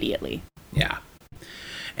 really immediately. Yeah.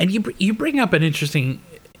 And you bring up an interesting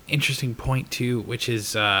point too, which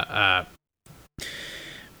is when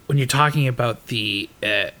you're talking about the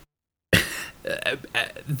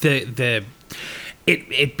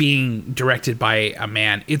it being directed by a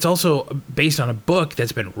man. It's also based on a book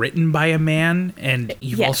that's been written by a man, and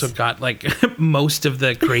you've also got like most of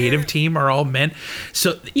the creative team are all men.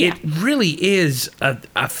 So it really is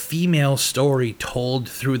a female story told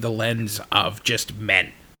through the lens of just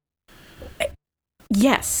men.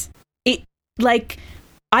 Yes. It, like,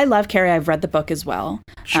 I love Carrie. I've read the book as well.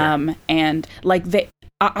 Sure. And like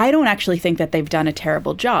I don't actually think that they've done a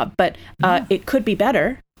terrible job, but it could be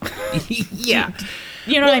better. Yeah.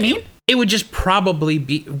 You know what I mean? It would just probably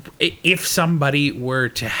be, if somebody were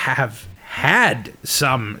to have had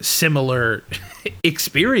some similar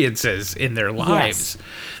experiences in their lives,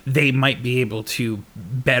 they might be able to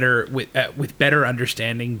better, with better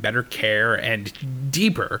understanding, better care, and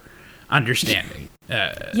deeper understanding.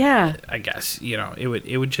 I guess,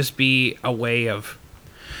 it would just be a way of,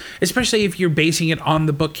 especially if you're basing it on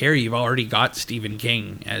the book Carrie, you've already got Stephen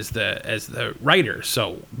King as the writer.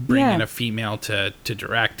 So bring in a female to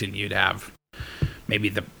direct, and you'd have maybe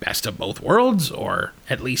the best of both worlds, or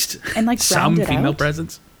at least and like some female out.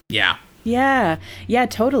 presence. Yeah. Yeah. Yeah,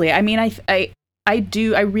 totally. I mean, I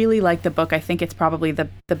really like the book. I think it's probably the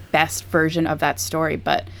best version of that story.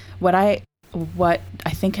 But what I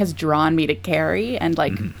think has drawn me to Carrie and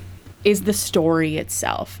like is the story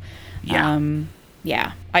itself. Yeah.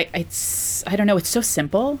 Yeah. I don't know. It's so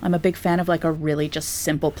simple. I'm a big fan of like a really just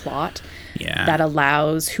simple plot that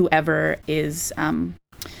allows whoever is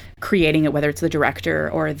creating it, whether it's the director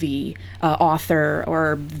or the author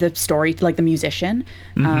or the story, like the musician.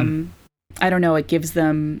 I don't know. It gives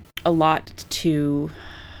them a lot to,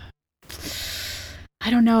 I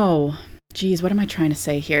don't know. Geez, what am I trying to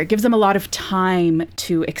say here? It gives them a lot of time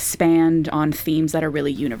to expand on themes that are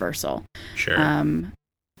really universal. Sure.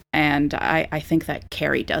 And I think that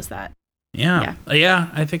Carrie does that. Yeah.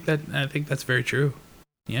 I think that's very true.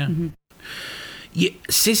 Yeah. Yeah,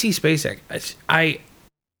 Sissy Spacek,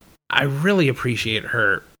 I really appreciate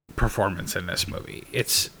her performance in this movie.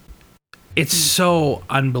 It's so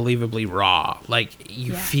unbelievably raw. Like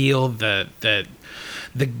you feel the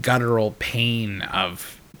guttural pain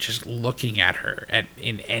of just looking at her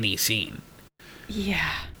in any scene.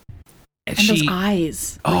 Yeah. And those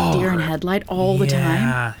eyes, like deer in headlight all the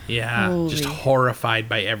time. Yeah. Holy. Just horrified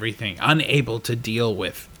by everything, unable to deal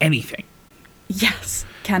with anything. Yes.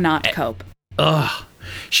 Cannot cope. Ugh.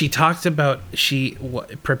 She talked about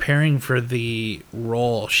preparing for the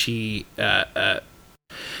role. She, I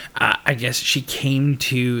guess she came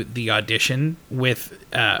to the audition with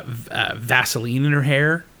Vaseline in her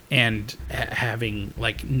hair and having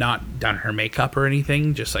like not done her makeup or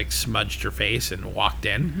anything, just like smudged her face and walked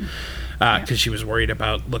in because she was worried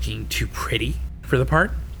about looking too pretty for the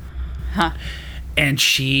part. And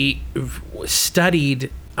she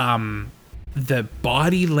studied the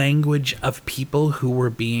body language of people who were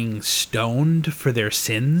being stoned for their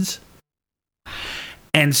sins.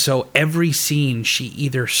 And so every scene, she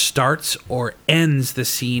either starts or ends the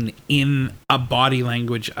scene in a body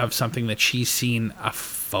language of something that she's seen a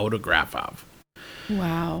photograph of.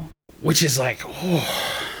 Wow. Which is like,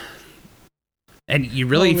 oh. And you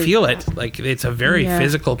really feel it. Like, it's a very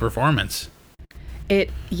physical performance.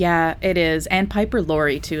 It is. And Piper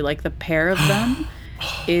Laurie, too. Like, the pair of them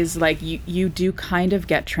is like, you do kind of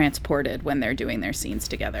get transported when they're doing their scenes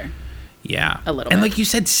together. Yeah. A little and bit. Like you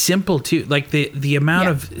said, simple too. Like the amount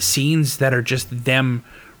of scenes that are just them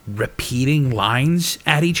repeating lines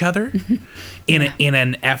at each other in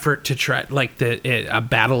an effort to try, like a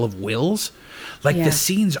battle of wills. Like the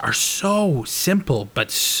scenes are so simple, but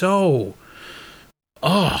so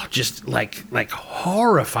just like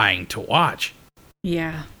horrifying to watch.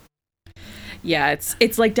 Yeah. Yeah,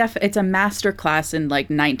 it's like it's a master class in like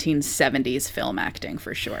 1970s film acting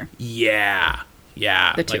for sure. Yeah.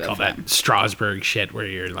 Yeah, the two like all of them. that Strasbourg shit where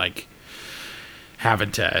you're like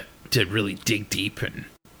having to really dig deep and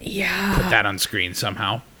put that on screen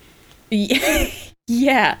somehow.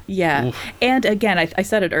 Yeah. Oof. And again, I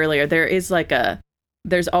said it earlier,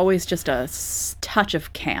 there's always just a touch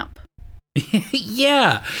of camp.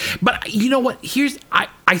 Yeah. But you know what?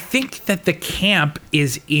 I think that the camp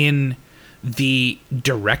is in the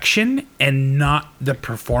direction and not the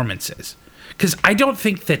performances. Because I don't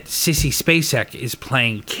think that Sissy Spacek is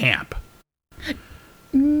playing camp.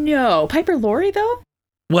 No. Piper Laurie, though?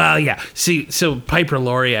 Well, yeah. See, so Piper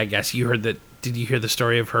Laurie, I guess, you heard that. Did you hear the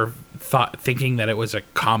story of her thinking that it was a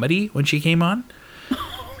comedy when she came on?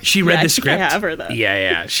 She read the script. I have heard that.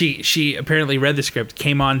 Yeah. She apparently read the script,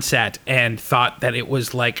 came on set, and thought that it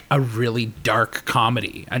was like a really dark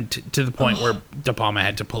comedy, and to the point where De Palma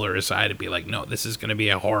had to pull her aside and be like, "No, this is going to be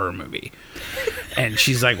a horror movie." And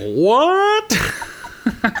she's like, "What?"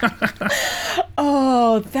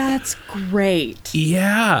 Oh, that's great.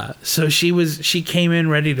 Yeah. So she came in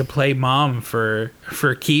ready to play mom for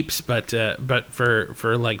keeps, but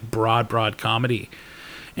for like broad comedy,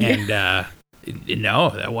 and.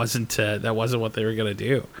 No, that wasn't what they were gonna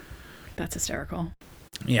do. That's hysterical.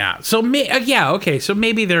 Yeah. So okay. So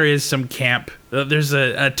maybe there is some camp. There's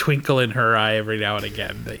a twinkle in her eye every now and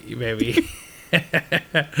again that maybe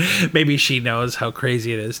maybe she knows how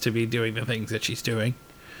crazy it is to be doing the things that she's doing.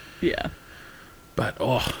 Yeah. But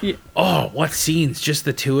what scenes? Just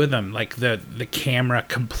the two of them, like the camera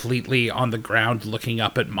completely on the ground looking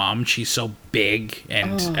up at mom. She's so big,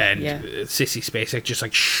 and Sissy Spacek just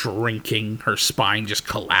like shrinking, her spine just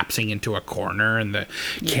collapsing into a corner, and the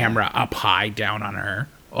camera up high down on her.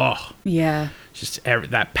 Oh, yeah. Just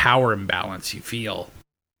that power imbalance you feel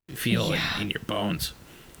in your bones.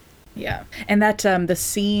 Yeah, and that the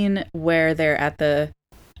scene where they're at the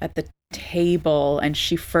table and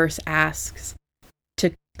she first asks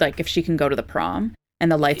to like if she can go to the prom,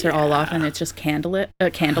 and the lights are all off and it's just candlelight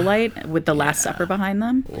with the Last Supper behind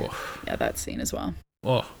them. Oof. Yeah, that scene as well.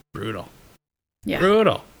 Oh, Brutal. Yeah.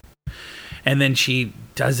 Brutal. And then she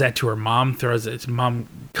does that to her mom, mom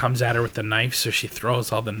comes at her with the knife, so she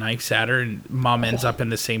throws all the knives at her, and mom ends up in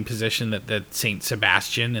the same position that Saint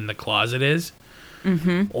Sebastian in the closet is.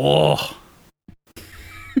 Mm-hmm.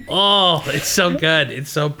 Oh, it's so good. It's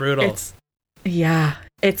so brutal.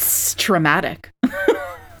 It's traumatic.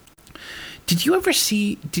 Did you ever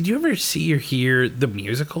see or hear the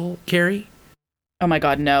musical, Carrie? Oh my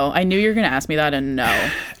God, no. I knew you were going to ask me that, and no.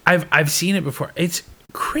 I've seen it before. It's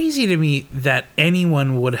crazy to me that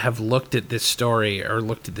anyone would have looked at this story or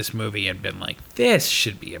looked at this movie and been like, this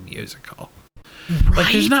should be a musical. Right?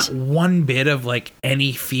 Like, there's not one bit of like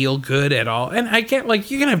any feel good at all. And I get,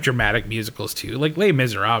 like, you can have dramatic musicals too. Like Les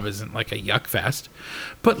Miserables isn't like a yuck fest,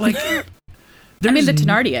 but like I mean, the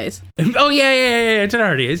Thénardiers. Oh yeah,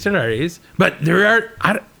 Thénardiers. But there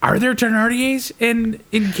are there Thénardiers in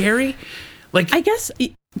Carrie? Like, I guess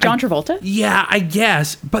John Travolta. Yeah, I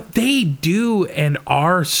guess, but they do and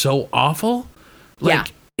are so awful. Like,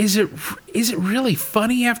 Yeah. Is it really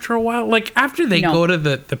funny after a while? Like, after they go to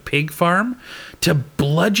the pig farm to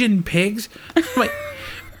bludgeon pigs,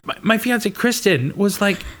 my fiance Kristen was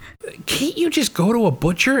like, can't you just go to a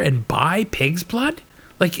butcher and buy pig's blood?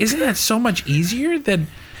 Like, isn't that so much easier than,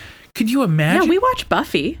 could you imagine? Yeah, we watch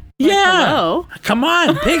Buffy. Yeah. Hello. Come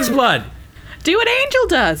on, pig's blood. Do what Angel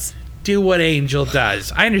does. Do what Angel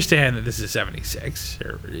does. I understand that this is 76,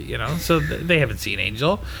 or, so they haven't seen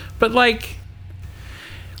Angel, but like,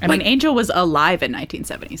 I mean, Angel was alive in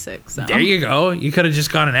 1976. So. There you go. You could have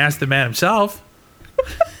just gone and asked the man himself.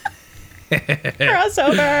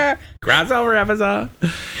 Crossover episode.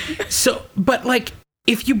 So, but like,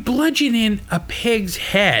 if you bludgeon in a pig's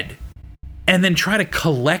head and then try to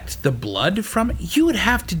collect the blood from it, you would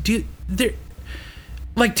have to do there.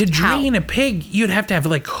 Like, to drain a pig, you'd have to have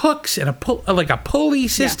like hooks and a pulley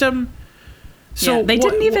system. Yeah. So they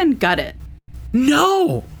didn't even gut it.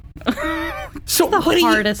 No. So The what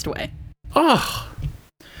hardest way. Oh,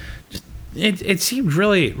 it seemed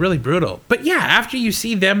really, really brutal. But yeah, after you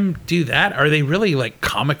see them do that, are they really like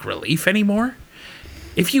comic relief anymore?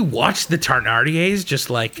 If you watch the Thénardiers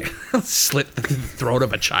just like slit the throat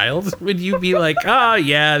of a child, would you be like, oh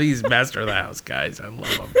yeah, these master of the house guys, I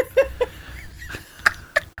love them.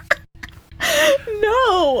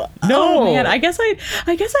 No. Oh man, I guess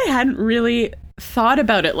I hadn't really thought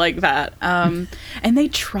about it like that. And they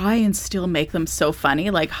try and still make them so funny,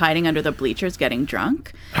 like hiding under the bleachers getting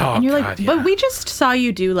drunk. Oh, and you're God, like, but we just saw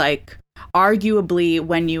you do like, arguably,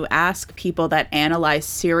 when you ask people that analyze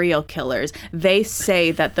serial killers, they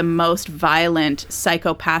say that the most violent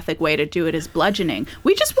psychopathic way to do it is bludgeoning.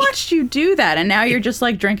 We just watched you do that, and now you're just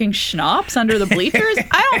like drinking schnapps under the bleachers?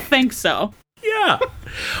 I don't think so. Yeah.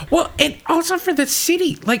 Well, and also for the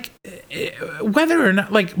city, like, whether or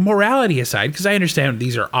not, like, morality aside, because I understand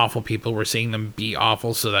these are awful people. We're seeing them be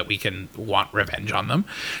awful so that we can want revenge on them.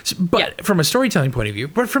 But from a storytelling point of view,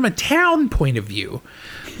 but from a town point of view,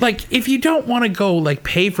 like, if you don't want to go, like,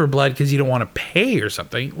 pay for blood because you don't want to pay or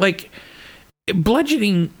something, like,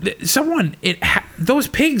 bludgeoning someone, those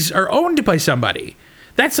pigs are owned by somebody.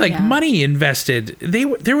 That's like money invested.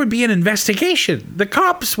 There would be an investigation. The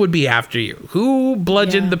cops would be after you. Who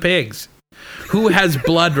bludgeoned the pigs? Who has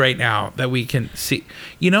blood right now that we can see?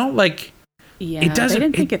 Like, it doesn't. They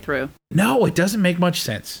didn't think it through. No, it doesn't make much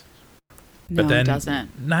sense. No, But then it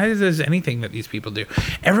doesn't. neither does anything that these people do.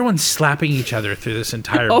 Everyone's slapping each other through this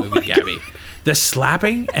entire movie, Gabby. The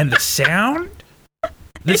slapping and the sound.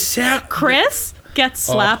 The sound. Chris gets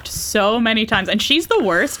slapped so many times, and she's the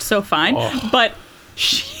worst, so fine. But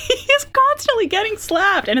she is constantly getting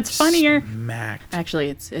slapped, and it's funnier. Smacked. Actually,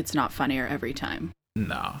 it's not funnier every time.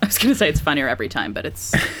 No. I was gonna say it's funnier every time, but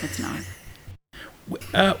it's not.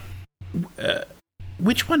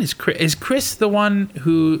 Which one is Chris? Is Chris the one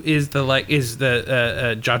who is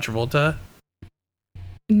the John Travolta?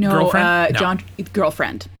 No, girlfriend? John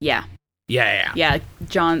girlfriend. Yeah. Yeah.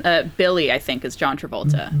 John Billy, I think, is John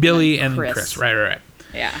Travolta. Billy and Chris. Right.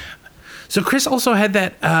 Yeah. So Chris also had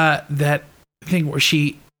that thing where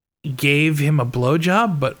she gave him a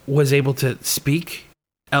blowjob, but was able to speak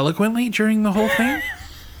eloquently during the whole thing.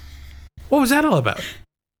 What was that all about?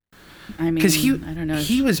 I mean, because I don't know.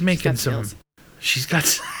 He was making some. Skills. She's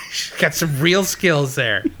got some real skills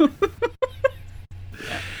there.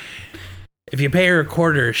 If you pay her a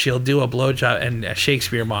quarter, she'll do a blowjob and a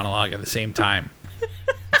Shakespeare monologue at the same time.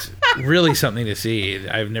 It's really something to see.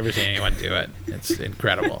 I've never seen anyone do it. It's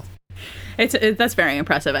incredible. That's very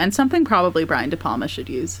impressive, and something probably Brian De Palma should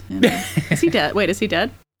use. Is he dead? Wait, is he dead?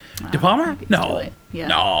 De Palma? No. Yeah.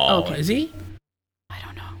 No. Okay. Is he? I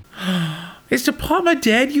don't know. Is De Palma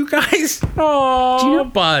dead, you guys? Oh,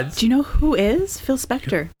 buds. Do you know who is Phil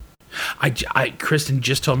Spector? Kristen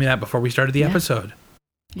just told me that before we started the episode.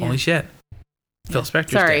 Yeah. Holy shit. Phil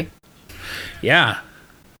Spector's Sorry. dead. Yeah.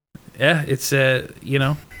 Yeah, it's,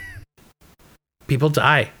 people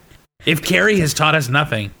die. If Carrie has taught us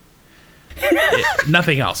nothing,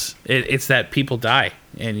 nothing else, it's that people die,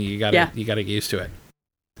 and you gotta get used to it.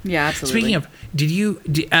 Yeah, absolutely. Speaking of,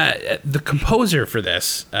 the composer for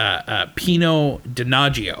this, Pino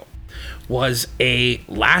Donaggio, was a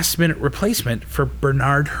last-minute replacement for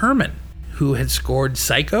Bernard Herrmann, who had scored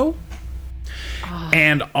Psycho,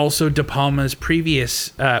 and also De Palma's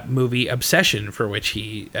previous movie Obsession, for which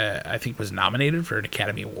he, I think, was nominated for an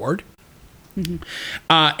Academy Award. Mm-hmm.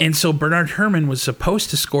 And so Bernard Herrmann was supposed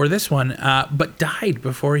to score this one, but died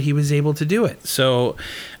before he was able to do it. So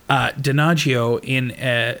Donaggio, in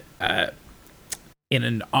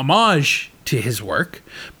an homage to his work,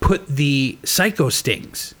 put the Psycho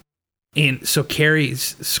stings in. So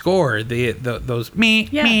Carrie's score, those me,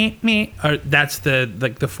 that's the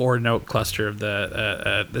 4-note cluster of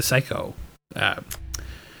the Psycho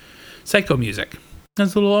music.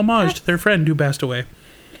 That's a little homage to their friend who passed away.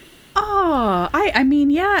 Oh, I mean,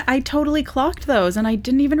 yeah, I totally clocked those, and I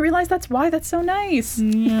didn't even realize that's why. That's so nice.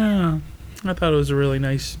 Yeah, I thought it was a really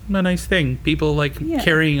nice thing. People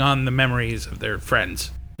carrying on the memories of their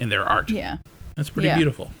friends in their art. Yeah, that's pretty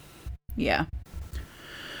beautiful. Yeah.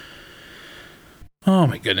 Oh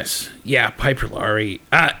my goodness. Yeah, Piper Laurie.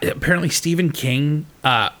 Apparently, Stephen King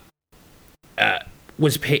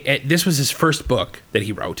was paid. This was his first book that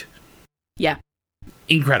he wrote. Yeah.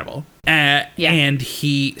 Incredible. And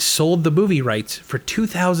he sold the movie rights for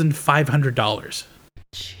 $2,500.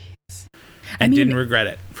 Jeez. And didn't regret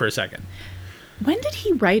it for a second. When did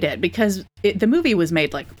he write it? Because the movie was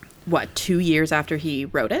made 2 years after he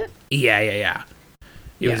wrote it? Yeah.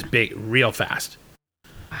 It was big, real fast.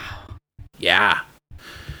 Wow. Yeah.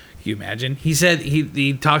 Can you imagine? He said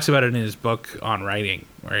he talks about it in his book on writing,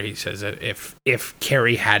 where he says that if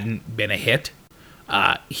Carrie hadn't been a hit,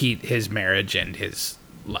 his marriage and his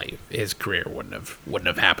career wouldn't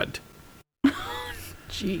have happened.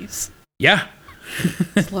 Jeez. Yeah.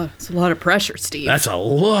 It's a lot of pressure, Steve. That's a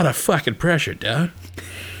lot of fucking pressure, dude.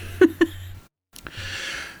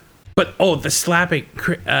 But the slapping.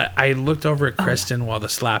 I looked over at Kristen while the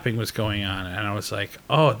slapping was going on, and I was like,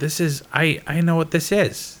 "Oh, this is. I know what this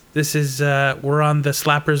is. This is. We're on the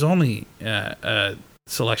slappers only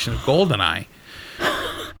selection of Goldeneye."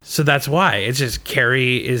 So that's why. It's just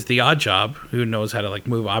Carrie is the odd job who knows how to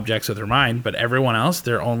move objects with her mind, but everyone else,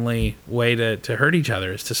 their only way to hurt each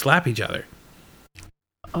other is to slap each other.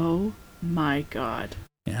 Oh my God.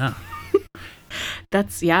 Yeah.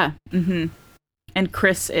 That's Mm-hmm. And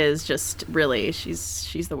Chris is just really,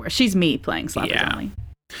 she's the worst. She's me playing slappers only.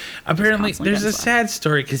 Apparently, there's a sad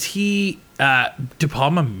story because De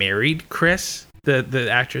Palma married Chris, the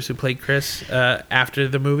actress who played Chris, after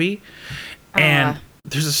the movie, and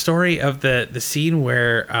there's a story of the scene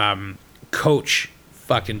where Coach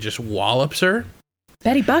fucking just wallops her.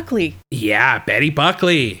 Betty Buckley. Yeah, Betty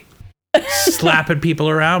Buckley. Slapping people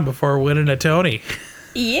around before winning a Tony.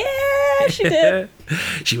 Yeah, she did.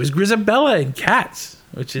 She was Grisabella in Cats,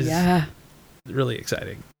 which is really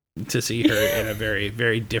exciting to see her in a very,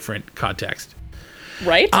 very different context.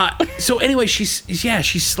 Right? So anyway, she's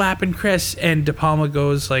slapping Chris, and De Palma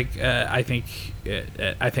goes I think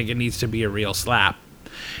it needs to be a real slap.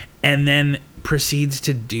 And then proceeds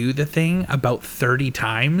to do the thing about 30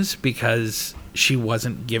 times because she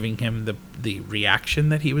wasn't giving him the reaction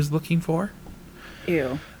that he was looking for.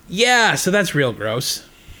 Ew. Yeah, so that's real gross.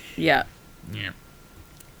 Yeah. Yeah.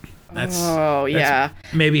 That's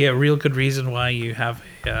maybe a real good reason why you have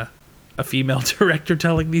a female director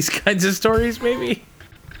telling these kinds of stories, maybe.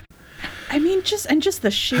 I mean, just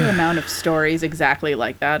the sheer amount of stories exactly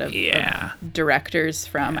like that of directors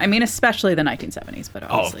from, I mean, especially the 1970s, but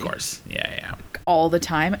obviously. Oh, of course. Yeah. All the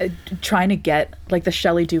time, trying to get, the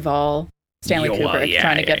Shelley Duvall, Stanley Kubrick,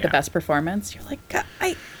 trying to get the best performance. You're like,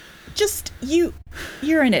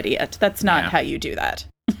 you're an idiot. That's not how you do that.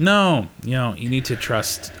 No, you need to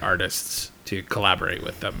trust artists to collaborate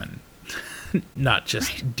with them and not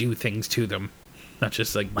just do things to them. Not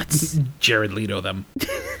just Jared Leto them.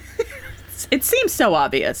 It seems so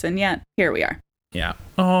obvious, and yet here we are. Yeah.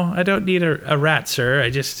 Oh, I don't need a rat, sir. I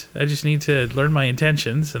just need to learn my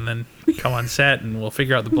intentions and then come on set and we'll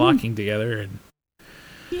figure out the blocking together. And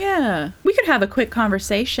yeah, we could have a quick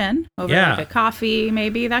conversation over a coffee,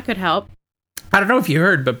 maybe. That could help. I don't know if you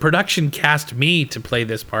heard, but production cast me to play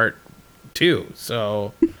this part too.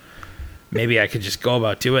 So maybe I could just go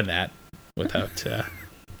about doing that without.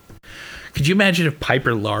 Could you imagine if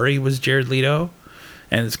Piper Laurie was Jared Leto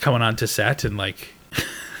and is coming onto set and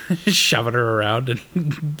shoving her around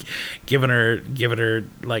and giving her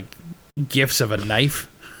like gifts of a knife.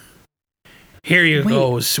 Here you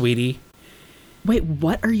go, sweetie. Wait,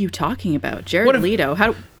 what are you talking about? Jared Leto.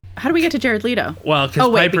 How do we get to Jared Leto? Well,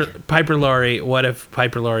 because Piper Laurie, what if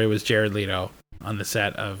Piper Laurie was Jared Leto on the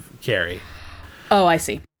set of Carrie? Oh, I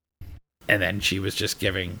see. And then she was just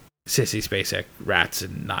giving Sissy Spacek rats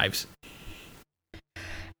and knives.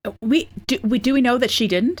 Do we know that she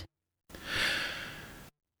didn't?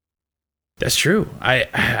 That's true.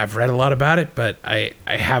 I've read a lot about it, but I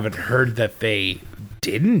haven't heard that they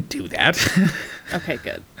didn't do that. Okay,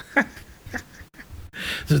 good.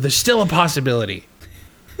 So there's still a possibility.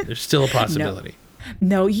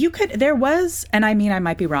 No, you could. There was, and I mean, I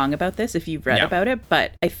might be wrong about this if you've read about it,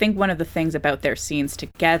 but I think one of the things about their scenes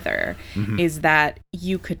together is that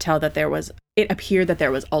you could tell that it appeared that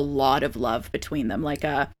there was a lot of love between them,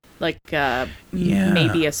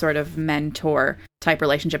 maybe a sort of mentor type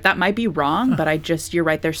relationship. That might be wrong, but you're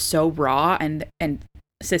right. They're so raw, and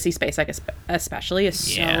Sissy Spacek especially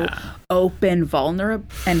is so open,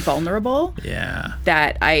 vulnerable. Yeah.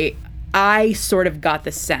 That I sort of got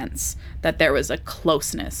the sense that there was a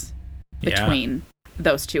closeness between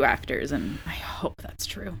those two actors, and I hope that's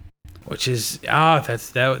true. Which is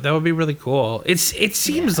that would be really cool. It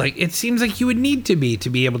seems like you would need to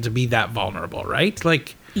be able to be that vulnerable, right?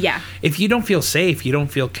 Like, if you don't feel safe, you don't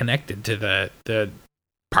feel connected to the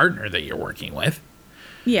partner that you're working with.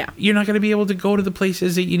 Yeah, you're not going to be able to go to the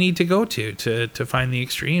places that you need to go to find the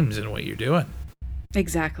extremes in what you're doing.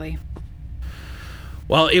 Exactly.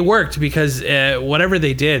 Well, it worked because whatever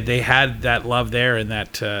they did, they had that love there and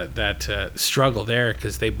that struggle there,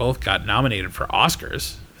 because they both got nominated for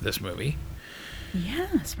Oscars for this movie. Yeah,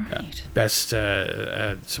 that's right. Best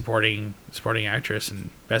supporting actress and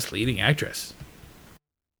best leading actress.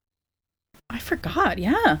 I forgot.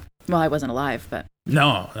 Yeah. Well, I wasn't alive, but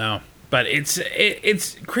no. But it's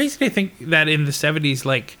crazy to think that in the 70s,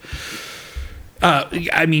 like.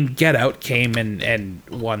 Get Out came and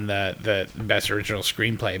won the best original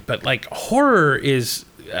screenplay, but like horror is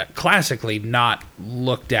classically not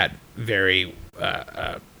looked at very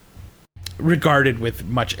regarded with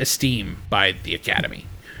much esteem by the Academy.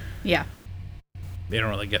 Yeah, they don't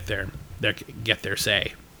really get their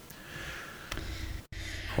say.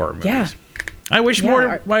 Horror movies. Yeah, I wish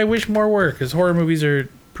more were, because horror movies are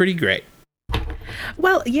pretty great.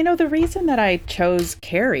 Well, the reason that I chose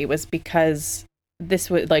Carrie was because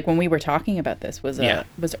this was like when we were talking about this was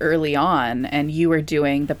early on, and you were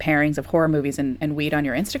doing the pairings of horror movies and weed on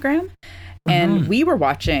your Instagram, and we were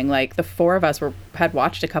watching, like the four of us had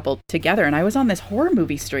watched a couple together, and I was on this horror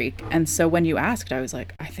movie streak, and so when you asked, I was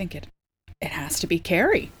like, I think it has to be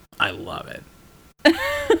Carrie. I love it.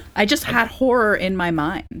 I just had horror in my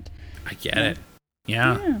mind. I get it.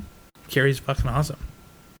 Yeah. Carrie's fucking awesome.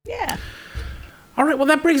 Yeah. All right, well,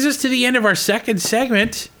 that brings us to the end of our second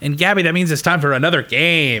segment. And Gabby, that means it's time for another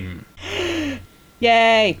game.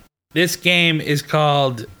 Yay. This game is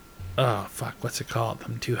called... Oh, fuck, what's it called?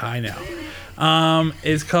 I'm too high now.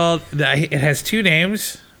 It's called... It has two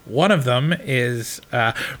names. One of them is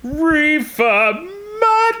Reefer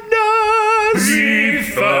Madness!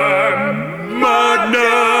 Reefer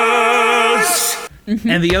Madness!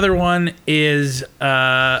 And the other one is...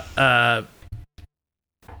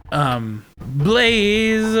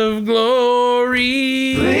 Blaze of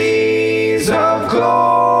Glory. Blaze of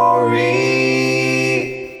Glory.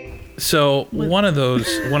 So one of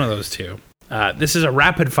those two. This is a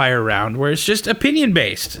rapid fire round where it's just opinion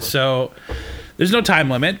based. So there's no time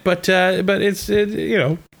limit, but it's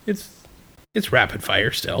rapid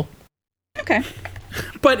fire still. Okay.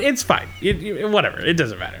 But it's fine. Whatever. It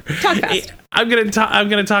doesn't matter. Talk fast. I'm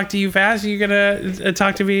gonna talk to you fast. You're gonna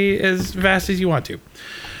talk to me as fast as you want to.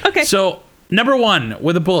 Okay. So, number one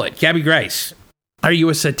with a bullet, Gabby Grice. Are you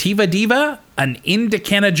a sativa diva, an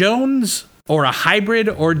Indiana Jones, or a hybrid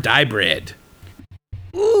or dybrid?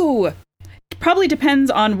 Ooh. Probably depends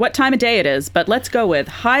on what time of day it is, but let's go with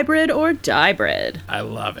hybrid or dybrid. I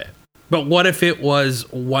love it. But what if it was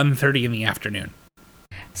 1:30 in the afternoon?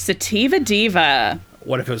 Sativa diva.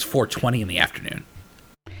 What if it was 4:20 in the afternoon?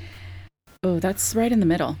 Oh, that's right in the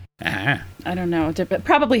middle. Uh-huh. I don't know.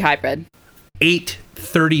 Probably hybrid.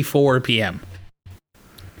 8:34 p.m.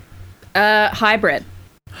 Hybrid.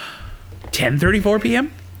 10:34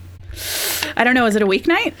 p.m. I don't know. Is it a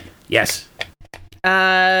weeknight? Yes.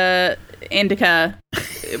 Indica.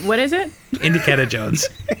 What is it? Indiana Jones.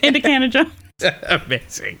 Indiana Jones.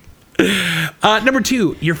 Amazing. Number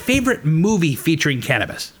two, your favorite movie featuring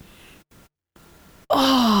cannabis.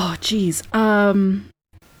 Oh, geez. Oh,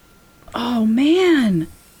 man.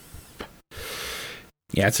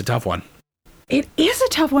 Yeah, it's a tough one. It is a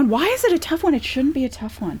tough one. Why is it a tough one? It shouldn't be a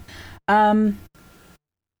tough one. You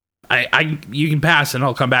can pass and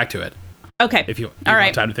I'll come back to it. Okay. If you All right.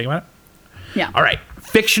 want time to think about it. Yeah. All right.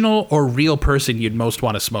 Fictional or real person you'd most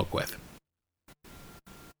want to smoke with?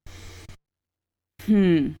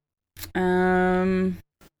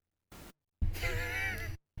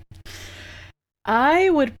 I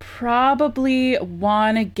would probably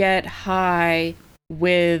want to get high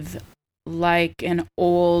with like an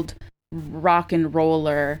old rock and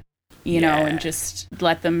roller, you know, and just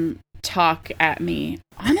let them talk at me.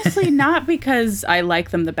 Honestly, not because I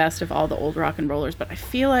like them the best of all the old rock and rollers, but I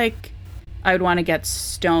feel like I would want to get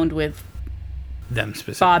stoned with Them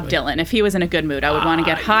specifically. Bob Dylan. If he was in a good mood, I would want to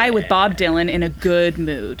get high with Bob Dylan in a good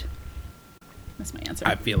mood. That's my answer.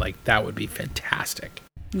 I feel like that would be fantastic.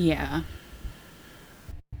 Yeah.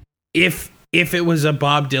 If it was a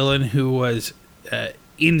Bob Dylan who was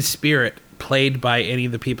in spirit played by any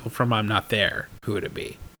of the people from I'm Not There, who would it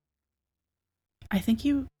be? I think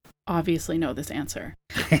you obviously know this answer.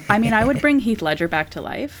 I mean, I would bring Heath Ledger back to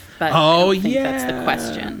life, but I don't think that's the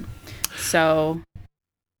question. So,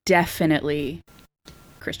 definitely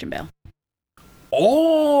Christian Bale.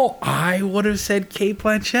 Oh, I would have said Kate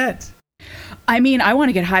Blanchett. I mean, I want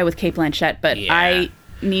to get high with Kate Blanchett, but Yeah. I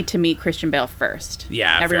need to meet Christian Bale first.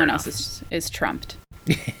 Yeah, Everyone fair else is trumped.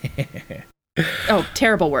 Oh,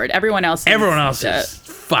 terrible word. Everyone else is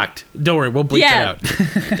fucked. Don't worry, we'll bleep it out.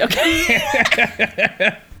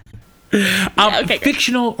 Okay. Okay, great.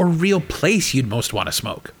 Fictional or real place you'd most want to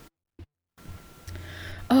smoke?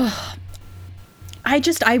 I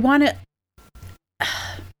want to.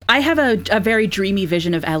 I have a very dreamy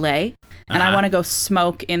vision of LA, and I want to go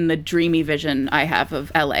smoke in the dreamy vision I have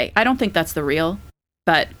of LA. I don't think that's the real,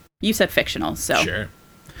 but you said fictional, so. Sure.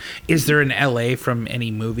 Is there an LA from any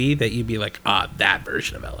movie that you'd be like, that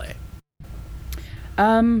version of LA?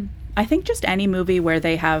 I think just any movie where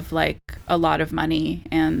they have like a lot of money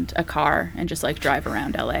and a car and just like drive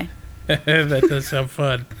around LA. That does sound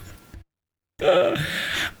fun.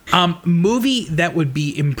 Movie that would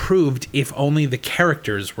be improved if only the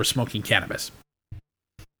characters were smoking cannabis.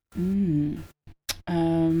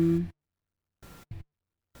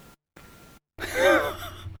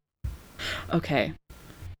 Okay.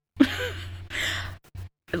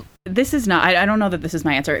 This is not. I don't know that this is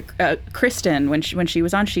my answer. Kristen, when she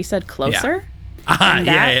was on, she said Closer. And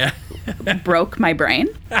that broke my brain.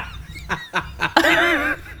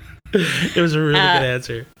 It was a really good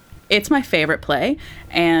answer. It's my favorite play,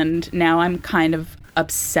 and now I'm kind of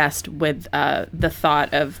obsessed with the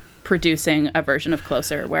thought of producing a version of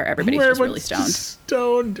Closer where everybody's just really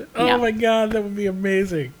stoned. Oh Yeah. my god, that would be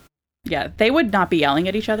amazing. Yeah, they would not be yelling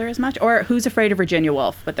at each other as much. Or Who's Afraid of Virginia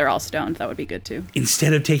Woolf, but they're all stoned. That would be good too.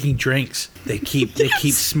 Instead of taking drinks, they keep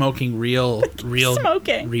smoking real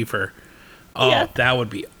smoking reefer. Oh, Yeah. that would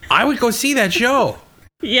be. I would go see that show.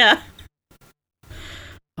 Yeah.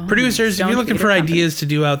 Producers, if Stone you're looking Theater for Company. ideas to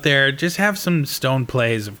do out there, just have some stone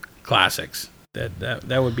plays of classics.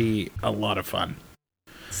 That would be a lot of fun.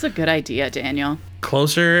 It's a good idea, Daniel.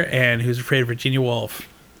 Closer and Who's Afraid of Virginia Woolf.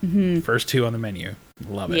 First two on the menu.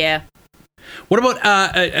 Love it. Yeah. What about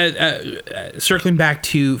circling back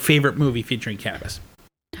to favorite movie featuring cannabis?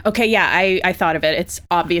 Okay, yeah, I thought of it. It's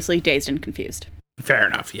obviously Dazed and Confused. Fair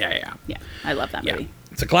enough. Yeah. Yeah, I love that movie.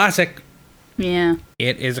 It's a classic. Yeah.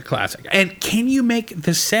 It is a classic. And can you make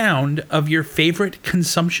the sound of your favorite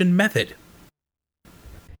consumption method?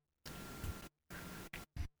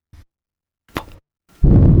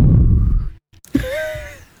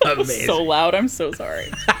 Amazing. So loud. I'm so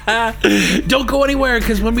sorry. Don't go anywhere,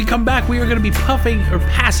 because when we come back, we are going to be puffing or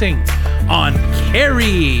passing on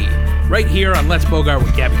Carrie right here on Let's Bogart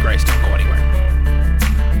with Gabby Grice. Don't go anywhere.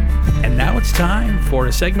 And now it's time for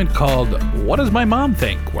a segment called What Does My Mom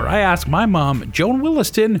Think?, where I ask my mom, Joan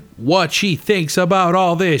Williston, what she thinks about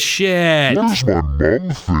all this shit. What does my mom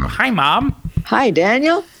think? Hi, Mom. Hi,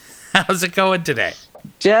 Daniel. How's it going today?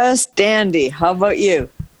 Just dandy. How about you?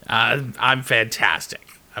 I'm fantastic.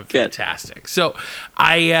 I'm Good. fantastic. So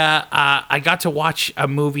I got to watch a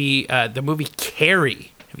movie, the movie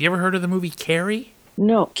Carrie. Have you ever heard of the movie Carrie?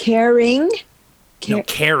 No, caring. No,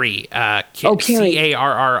 Carrie. Carrie.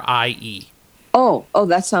 Carrie. Oh,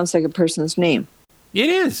 that sounds like a person's name. It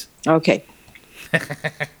is. Okay.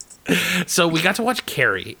 So we got to watch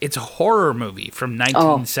Carrie. It's a horror movie from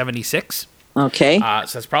 1976. Okay. So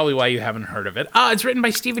that's probably why you haven't heard of it. It's written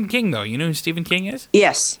by Stephen King, though. You know who Stephen King is?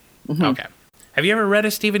 Yes. Okay. Have you ever read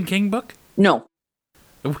a Stephen King book? No.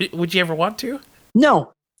 Would you ever want to?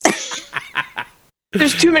 No.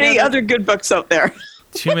 There's too many other good books out there.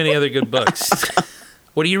 Too many other good books.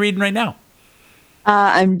 What are you reading right now?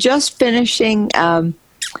 I'm just finishing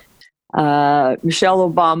Michelle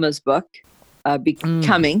Obama's book,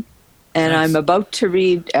 Becoming. And Nice. I'm about to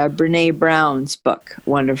read Brene Brown's book,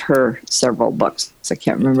 one of her several books. I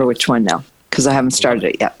can't remember which one now because I haven't started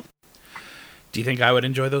it yet. Do you think I would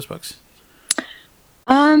enjoy those books?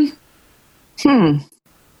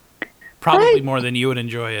 Probably more than you would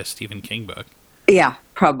enjoy a Stephen King book. Yeah,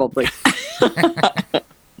 probably.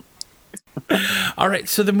 All right,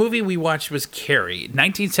 so the movie we watched was Carrie,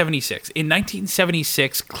 1976. In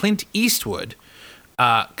 1976, Clint Eastwood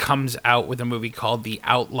comes out with a movie called The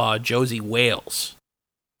Outlaw Josie Wales.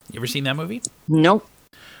 You ever seen that movie? Nope.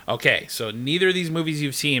 Okay, so neither of these movies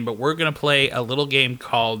you've seen, but we're going to play a little game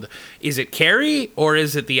called Is It Carrie or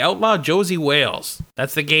Is It The Outlaw Josie Wales?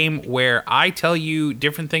 That's the game where I tell you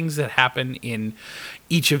different things that happen in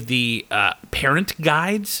each of the parent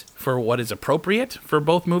guides for what is appropriate for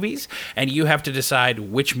both movies, and you have to decide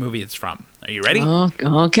which movie it's from. Are you ready?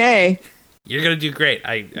 Okay. You're going to do great.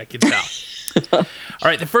 I can tell. All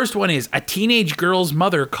right, the first one is a teenage girl's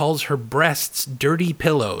mother calls her breasts dirty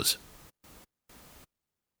pillows.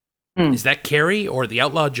 Is that Carrie or The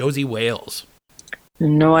Outlaw Josie Wales?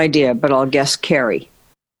 No idea, but I'll guess Carrie.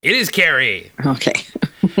 It is Carrie. Okay.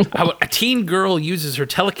 How about a teen girl uses her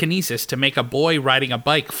telekinesis to make a boy riding a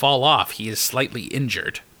bike fall off. He is slightly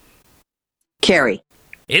injured. Carrie.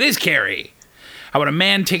 It is Carrie. How about a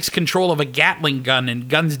man takes control of a Gatling gun and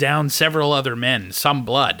guns down several other men, some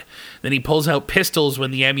blood. Then he pulls out pistols when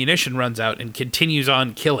the ammunition runs out and continues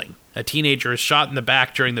on killing. A teenager is shot in the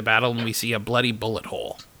back during the battle and we see a bloody bullet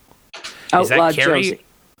hole. Is that Outlaw Carrie? Josie.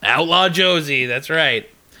 Outlaw Josie, that's right.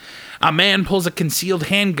 A man pulls a concealed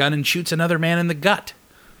handgun and shoots another man in the gut.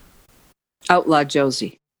 Outlaw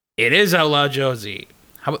Josie. It is Outlaw Josie.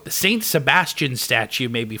 How about the Saint Sebastian statue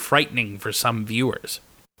may be frightening for some viewers?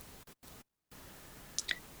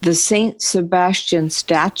 The Saint Sebastian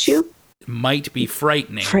statue? Might be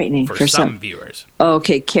frightening, For some some. viewers.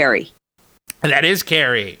 Okay, Carrie. That is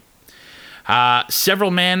Carrie.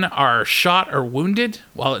 Several men are shot or wounded.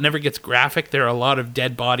 While it never gets graphic, there are a lot of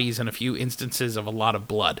dead bodies and a few instances of a lot of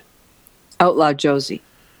blood. Outlaw Josie.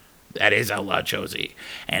 That is Outlaw Josie.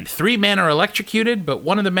 And 3 men are electrocuted, but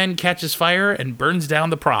one of the men catches fire and burns down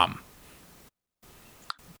the prom. Is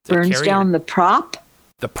that Burns Carrie down or- the prop?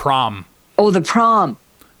 the prom. Oh, the prom.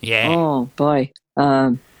 Yeah. Oh, boy.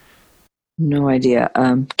 No idea.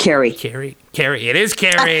 Carrie. Carrie. It is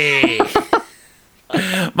Carrie.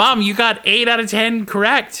 Mom, you got 8 out of 10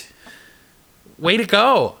 correct. Way to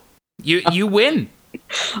go. You win.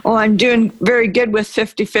 Oh, I'm doing very good with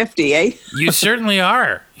 50-50, eh? You certainly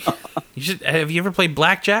are. Have you ever played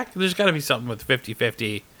blackjack? There's got to be something with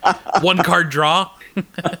 50-50. 1 card draw. You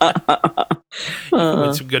can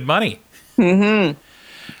win some good money. Mm-hmm.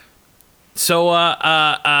 So,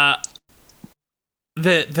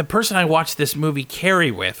 the person I watched this movie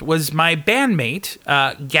Carrie with was my bandmate,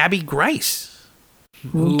 Gabby Grice.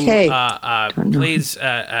 Who, Okay. plays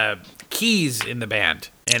keys in the band.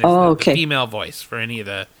 And it's Oh, the okay. female voice for any of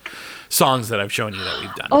the songs that I've shown you that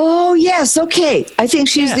we've done. Oh, yes. Okay. I think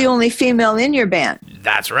she's the only female in your band.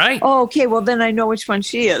 That's right. Oh, okay. Well, then I know which one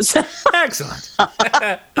she is. Excellent.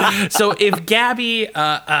 So if Gabby,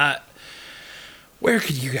 where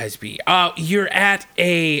could you guys be? You're at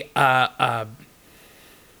an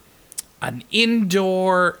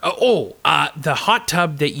indoor, the hot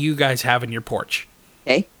tub that you guys have in your porch.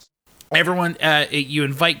 Okay. Everyone, you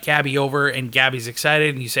invite Gabby over, and Gabby's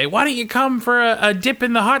excited, and you say, "Why don't you come for a dip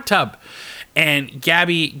in the hot tub?" And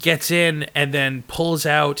Gabby gets in and then pulls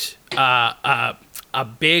out a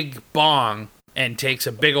big bong and takes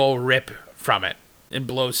a big old rip from it and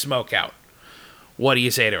blows smoke out. What do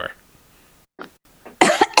you say to her?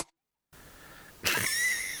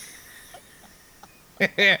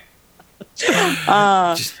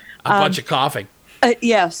 Just a bunch of coughing.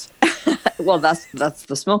 Yes. Well, that's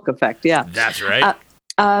the smoke effect. Yeah. That's right.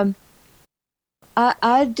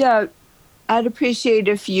 I'd appreciate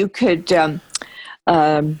if you could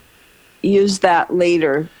use that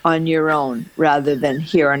later on your own rather than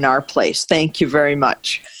here in our place. Thank you very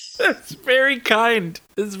much. That's very kind.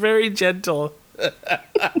 It's very gentle.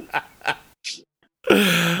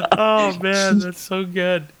 Oh man, that's so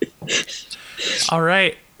good. All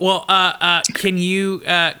right. Well, can you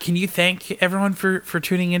thank everyone for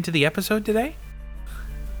tuning into the episode today?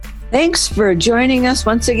 Thanks for joining us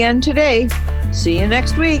once again today. See you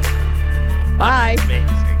next week. Bye. Amazing.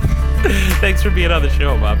 Thanks for being on the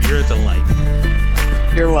show, Bob. You're a delight.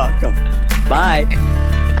 You're welcome. Bye.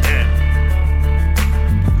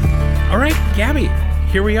 All right, Gabby,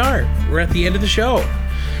 here we are. We're at the end of the show.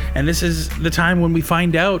 And this is the time when we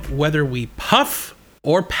find out whether we puff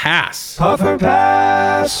or pass. Puff or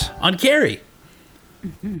pass? On Carrie.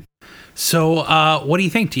 So, what do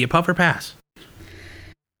you think? Do you puff or pass?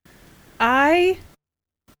 I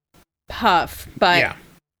puff, but Yeah.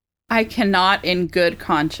 I cannot in good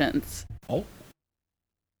conscience Oh,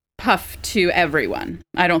 puff to everyone.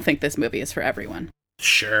 I don't think this movie is for everyone.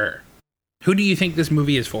 sure. Who do you think this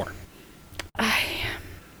movie is for? I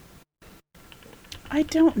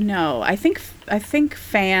don't know. I think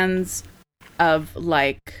fans of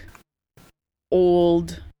like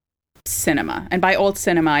old cinema, and by old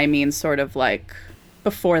cinema I mean sort of like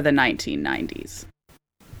before the 1990s.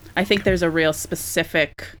 I think there's a real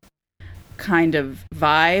specific kind of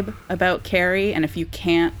vibe about Carrie, and if you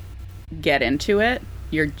can't get into it,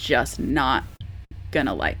 you're just not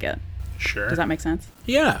gonna like it. Sure. Does that make sense?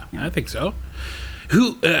 Yeah, I think so.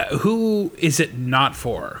 Who is it not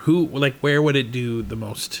for? Who, like, where would it do the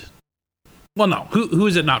most? Well, no. Who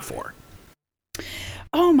is it not for?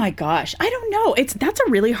 Oh my gosh, I don't know. That's a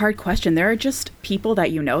really hard question. There are just people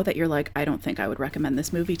that you know that you're like, I don't think I would recommend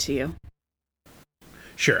this movie to you.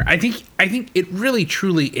 Sure. I think it really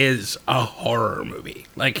truly is a horror movie.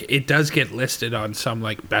 Like, it does get listed on some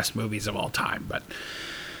like best movies of all time, but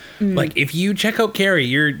like if you check out Carrie,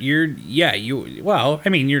 you're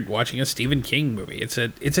watching a Stephen King movie. It's a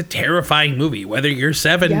terrifying movie. Whether you're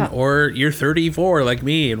 7 or you're 34 like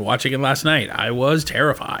me and watching it last night, I was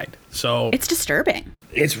terrified. So It's disturbing.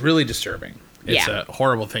 it's really disturbing. It's a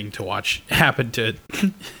horrible thing to watch happen to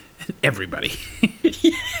everybody.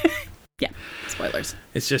 Yeah. Spoilers.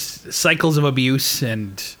 It's just cycles of abuse,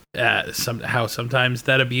 and how sometimes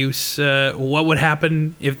that abuse, what would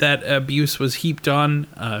happen if that abuse was heaped on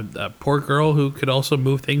a poor girl who could also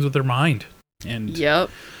move things with her mind? And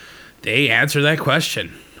Yep. they answer that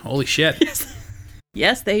question. Holy shit.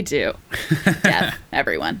 Yes, they do. Death,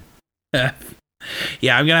 everyone.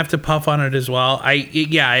 Yeah, I'm gonna have to puff on it as well. I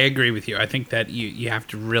agree with you. I think that you have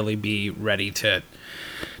to really be ready to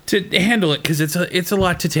handle it, because it's a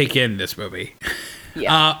lot to take in, this movie.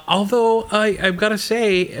 Yeah. Although I've got to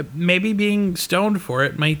say, maybe being stoned for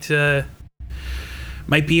it might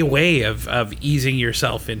be a way of easing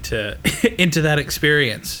yourself into into that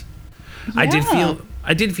experience. Yeah.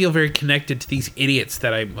 I did feel very connected to these idiots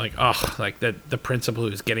that I'm like, like the principal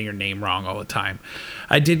who's getting her name wrong all the time.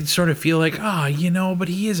 I did sort of feel like, but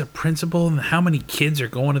he is a principal, and how many kids are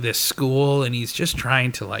going to this school, and he's just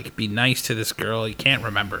trying to like be nice to this girl. He can't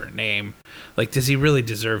remember her name. Like, does he really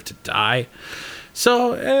deserve to die?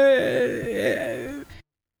 So,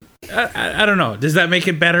 I don't know. Does that make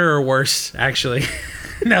it better or worse, actually,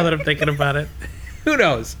 now that I'm thinking about it? Who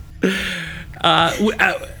knows? I'll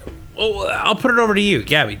put it over to you,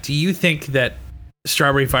 Gabby. Do you think that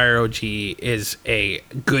Strawberry Fire OG is a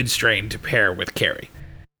good strain to pair with Carrie?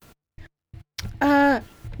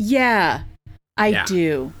 Yeah. I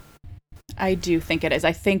do. I do think it is.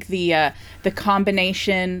 I think the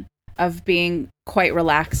combination of being quite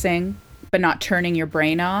relaxing but not turning your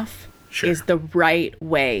brain off is the right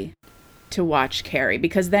way to watch Carrie,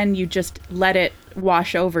 because then you just let it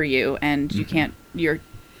wash over you, and you're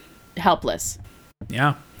helpless.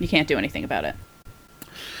 Yeah. You can't do anything about it.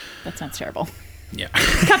 That sounds terrible. Yeah.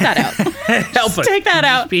 Cut that out. Helpless. Take that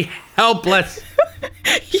out. Just be helpless.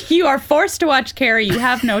 You are forced to watch Carrie. You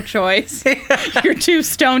have no choice. You're too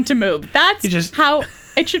stoned to move. That's how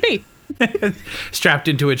it should be. Strapped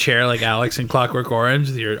into a chair like Alex in Clockwork Orange,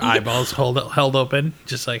 with your eyeballs held open,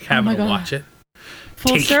 just like having to watch it.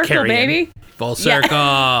 Full circle, Carrie baby. in. Full circle.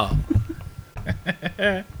 All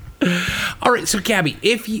right, so Gabby,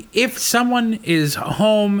 if someone is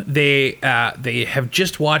home, they have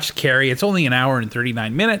just watched Carrie. It's only an hour and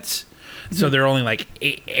 39 minutes, so they're only like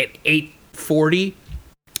 8:40,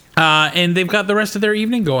 and they've got the rest of their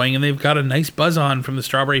evening going, and they've got a nice buzz on from the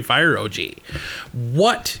Strawberry Fire OG.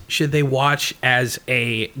 What should they watch as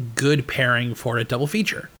a good pairing for a double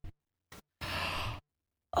feature?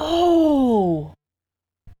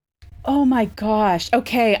 Oh my gosh.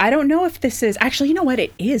 Okay, I don't know if this is... Actually, you know what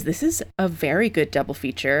it is? This is a very good double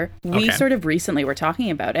feature. We sort of recently were talking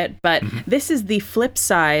about it, but this is the flip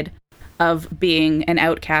side of being an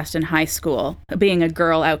outcast in high school, being a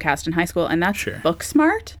girl outcast in high school, and that's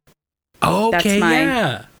Booksmart. Okay, that's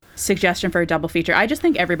my suggestion for a double feature. I just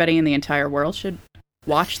think everybody in the entire world should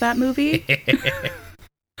watch that movie.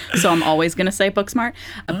 So I'm always going to say Booksmart.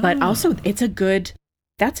 But also, that's a good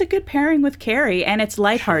pairing with Carrie, and it's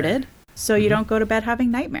lighthearted, so you don't go to bed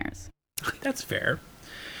having nightmares. That's fair.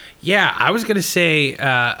 Yeah, I was going to say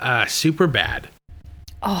Superbad.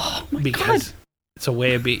 Oh, my because God. It's a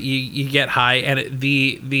way of you get high, and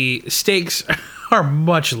the stakes are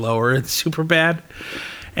much lower in Superbad.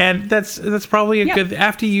 And that's probably a good.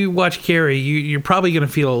 After you watch Carrie, you're probably going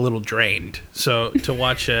to feel a little drained. So to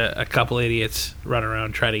watch a couple idiots run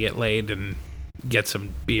around, try to get laid, and get some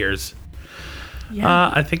beers,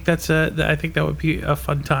 I think I think that would be a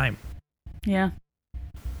fun time. Yeah.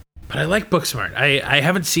 But I like Booksmart. I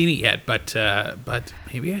haven't seen it yet, but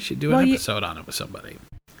maybe I should do an episode on it with somebody.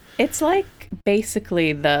 It's like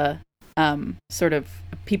basically the sort of,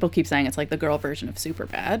 people keep saying it's like the girl version of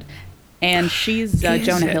Superbad. And she's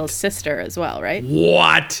Jonah Hill's sister as well, right?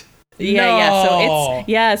 What?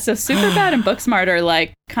 Yeah. So Superbad and Booksmart are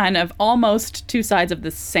like kind of almost two sides of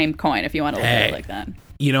the same coin, if you want to look at it like that.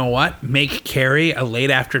 You know what? Make Carrie a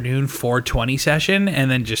late afternoon 420 session,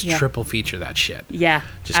 and then just triple feature that shit. Yeah,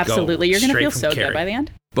 just absolutely. You're gonna feel so Carrie. good by the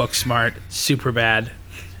end. Booksmart, Superbad,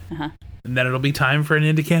 and then it'll be time for an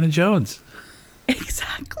Indiana Jones.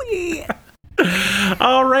 Exactly.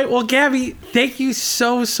 All right. Well, Gabby, thank you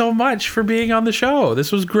so much for being on the show.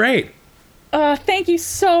 This was great. Thank you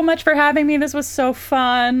so much for having me. This was so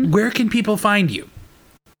fun. Where can people find you?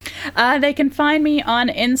 They can find me on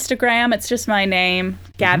Instagram. It's just my name,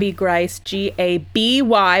 Gabby Grice,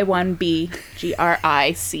 GABY1B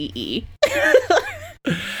GRICE.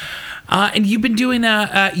 And you've been doing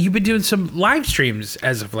some live streams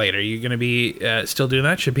as of late. Are you going to be still doing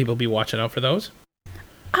that? Should people be watching out for those?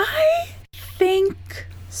 I think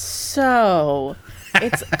so.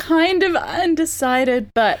 It's kind of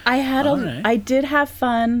undecided, but I did have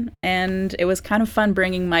fun, and it was kind of fun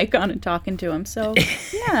bringing Mike on and talking to him. So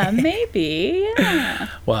yeah, maybe. Yeah.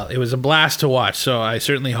 Well, it was a blast to watch, so I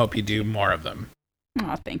certainly hope you do more of them.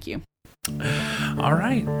 Oh, thank you. All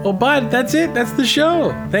right. Well, Bud, that's it. That's the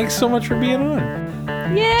show. Thanks so much for being on.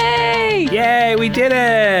 Yay! Yay, we did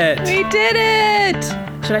it! We did it!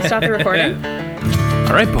 Should I stop the recording?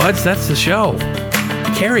 All right, buds, that's the show.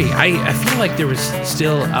 Carrie, I feel like there was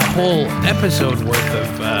still a whole episode worth of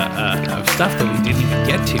stuff that we didn't even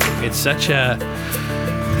get to. It's such a...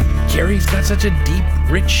 Carrie's got such a deep,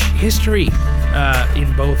 rich history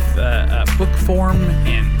in both book form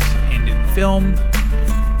and in film.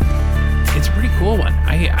 It's a pretty cool one.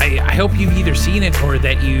 I hope you've either seen it or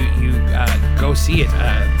that you go see it.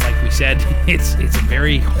 Like we said, it's a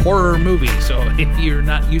very horror movie. So if you're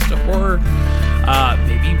not used to horror,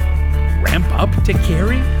 maybe ramp up to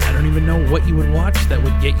Carrie. I don't even know what you would watch that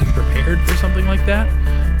would get you prepared for something like that.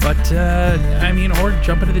 But or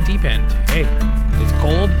jump into the deep end. Hey, it's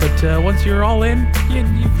cold, but once you're all in,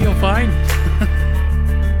 you feel fine.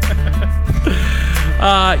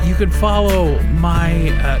 You can follow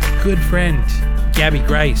my good friend Gabby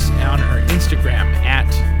Grice on her Instagram at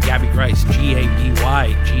Gabby Grice,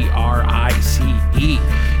 GABYGRICE.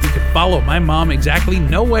 You can follow my mom exactly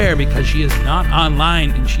nowhere because she is not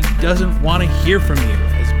online and she doesn't want to hear from you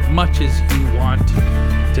as much as you want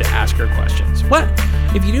to ask her questions. But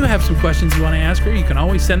if you do have some questions you want to ask her, you can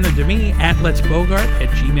always send them to me at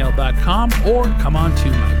letsbogart@gmail.com or come on to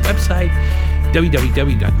my website,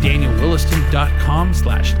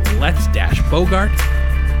 www.danielwilliston.com/lets-bogart.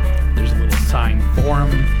 There's a little signed forum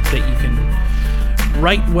that you can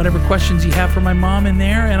write whatever questions you have for my mom in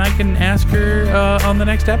there, and I can ask her on the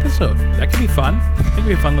next episode. That could be fun. That could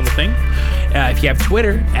be a fun little thing. If you have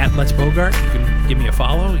Twitter, at Let's Bogart, you can give me a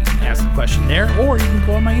follow. You can ask the question there, or you can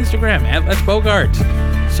go on my Instagram, at Let's Bogart.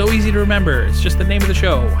 So easy to remember. It's just the name of the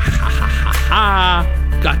show. Ha ha ha ha.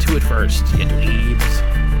 Got to it first, you dweebs.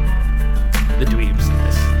 The dweebs in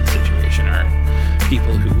this situation are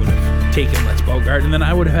people who would have taken Let's Bogart, and then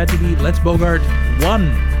I would have had to be Let's Bogart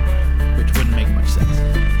 1, which wouldn't make much sense.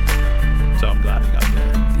 So I'm glad I got the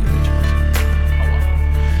originals. Oh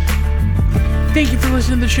well. Thank you for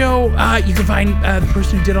listening to the show. You can find the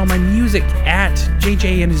person who did all my music at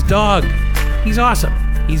JJ and his dog. He's awesome.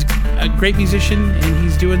 He's a great musician, and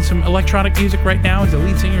he's doing some electronic music right now. He's the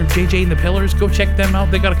lead singer of JJ and the Pillars. Go check them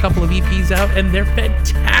out. They got a couple of EPs out, and they're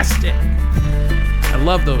fantastic. I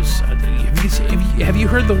love those. Have you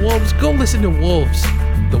heard The Wolves? Go listen to Wolves.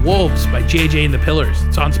 The Wolves by JJ and the Pillars.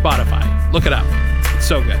 It's on Spotify. Look it up. It's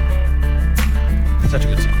so good. Such a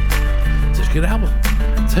good song. Such a good album.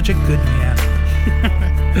 Such a good man.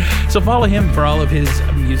 So follow him for all of his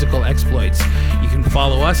musical exploits. You can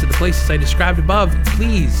follow us at the places I described above.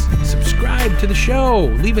 Please subscribe to the show.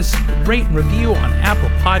 Leave us a rate and review on Apple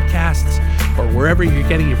Podcasts or wherever you're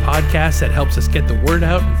getting your podcasts. That helps us get the word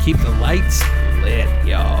out and keep the lights lit,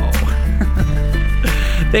 yo.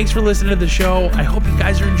 Thanks for listening to the show. I hope you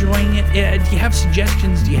guys are enjoying it. Do you have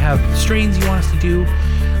suggestions? Do you have strains you want us to do?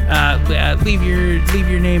 Leave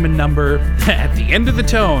your name and number at the end of the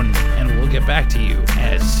tone, and we'll get back to you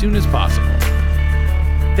as soon as possible.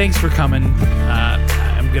 Thanks for coming.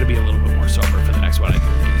 I'm going to be a little bit more sober for the next one I do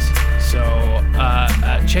these. So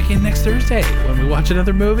check in next Thursday when we watch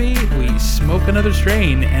another movie, we smoke another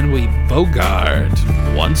strain, and we Bogart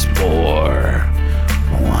once more.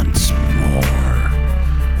 Once more.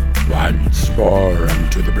 Once more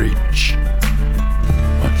into the breach.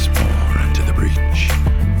 Once more into the breach.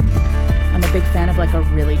 I'm a big fan of like a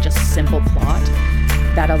really just simple plot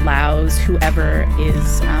that allows whoever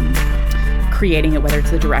is creating it, whether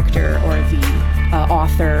it's the director or the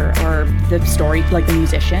author or the story, like the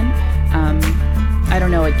musician, I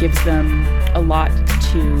don't know, it gives them a lot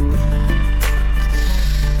to,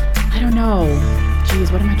 I don't know,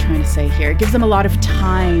 geez, what am I trying to say here? It gives them a lot of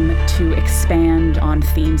time to expand on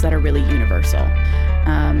themes that are really universal.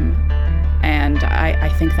 And I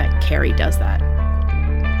think that Carrie does that.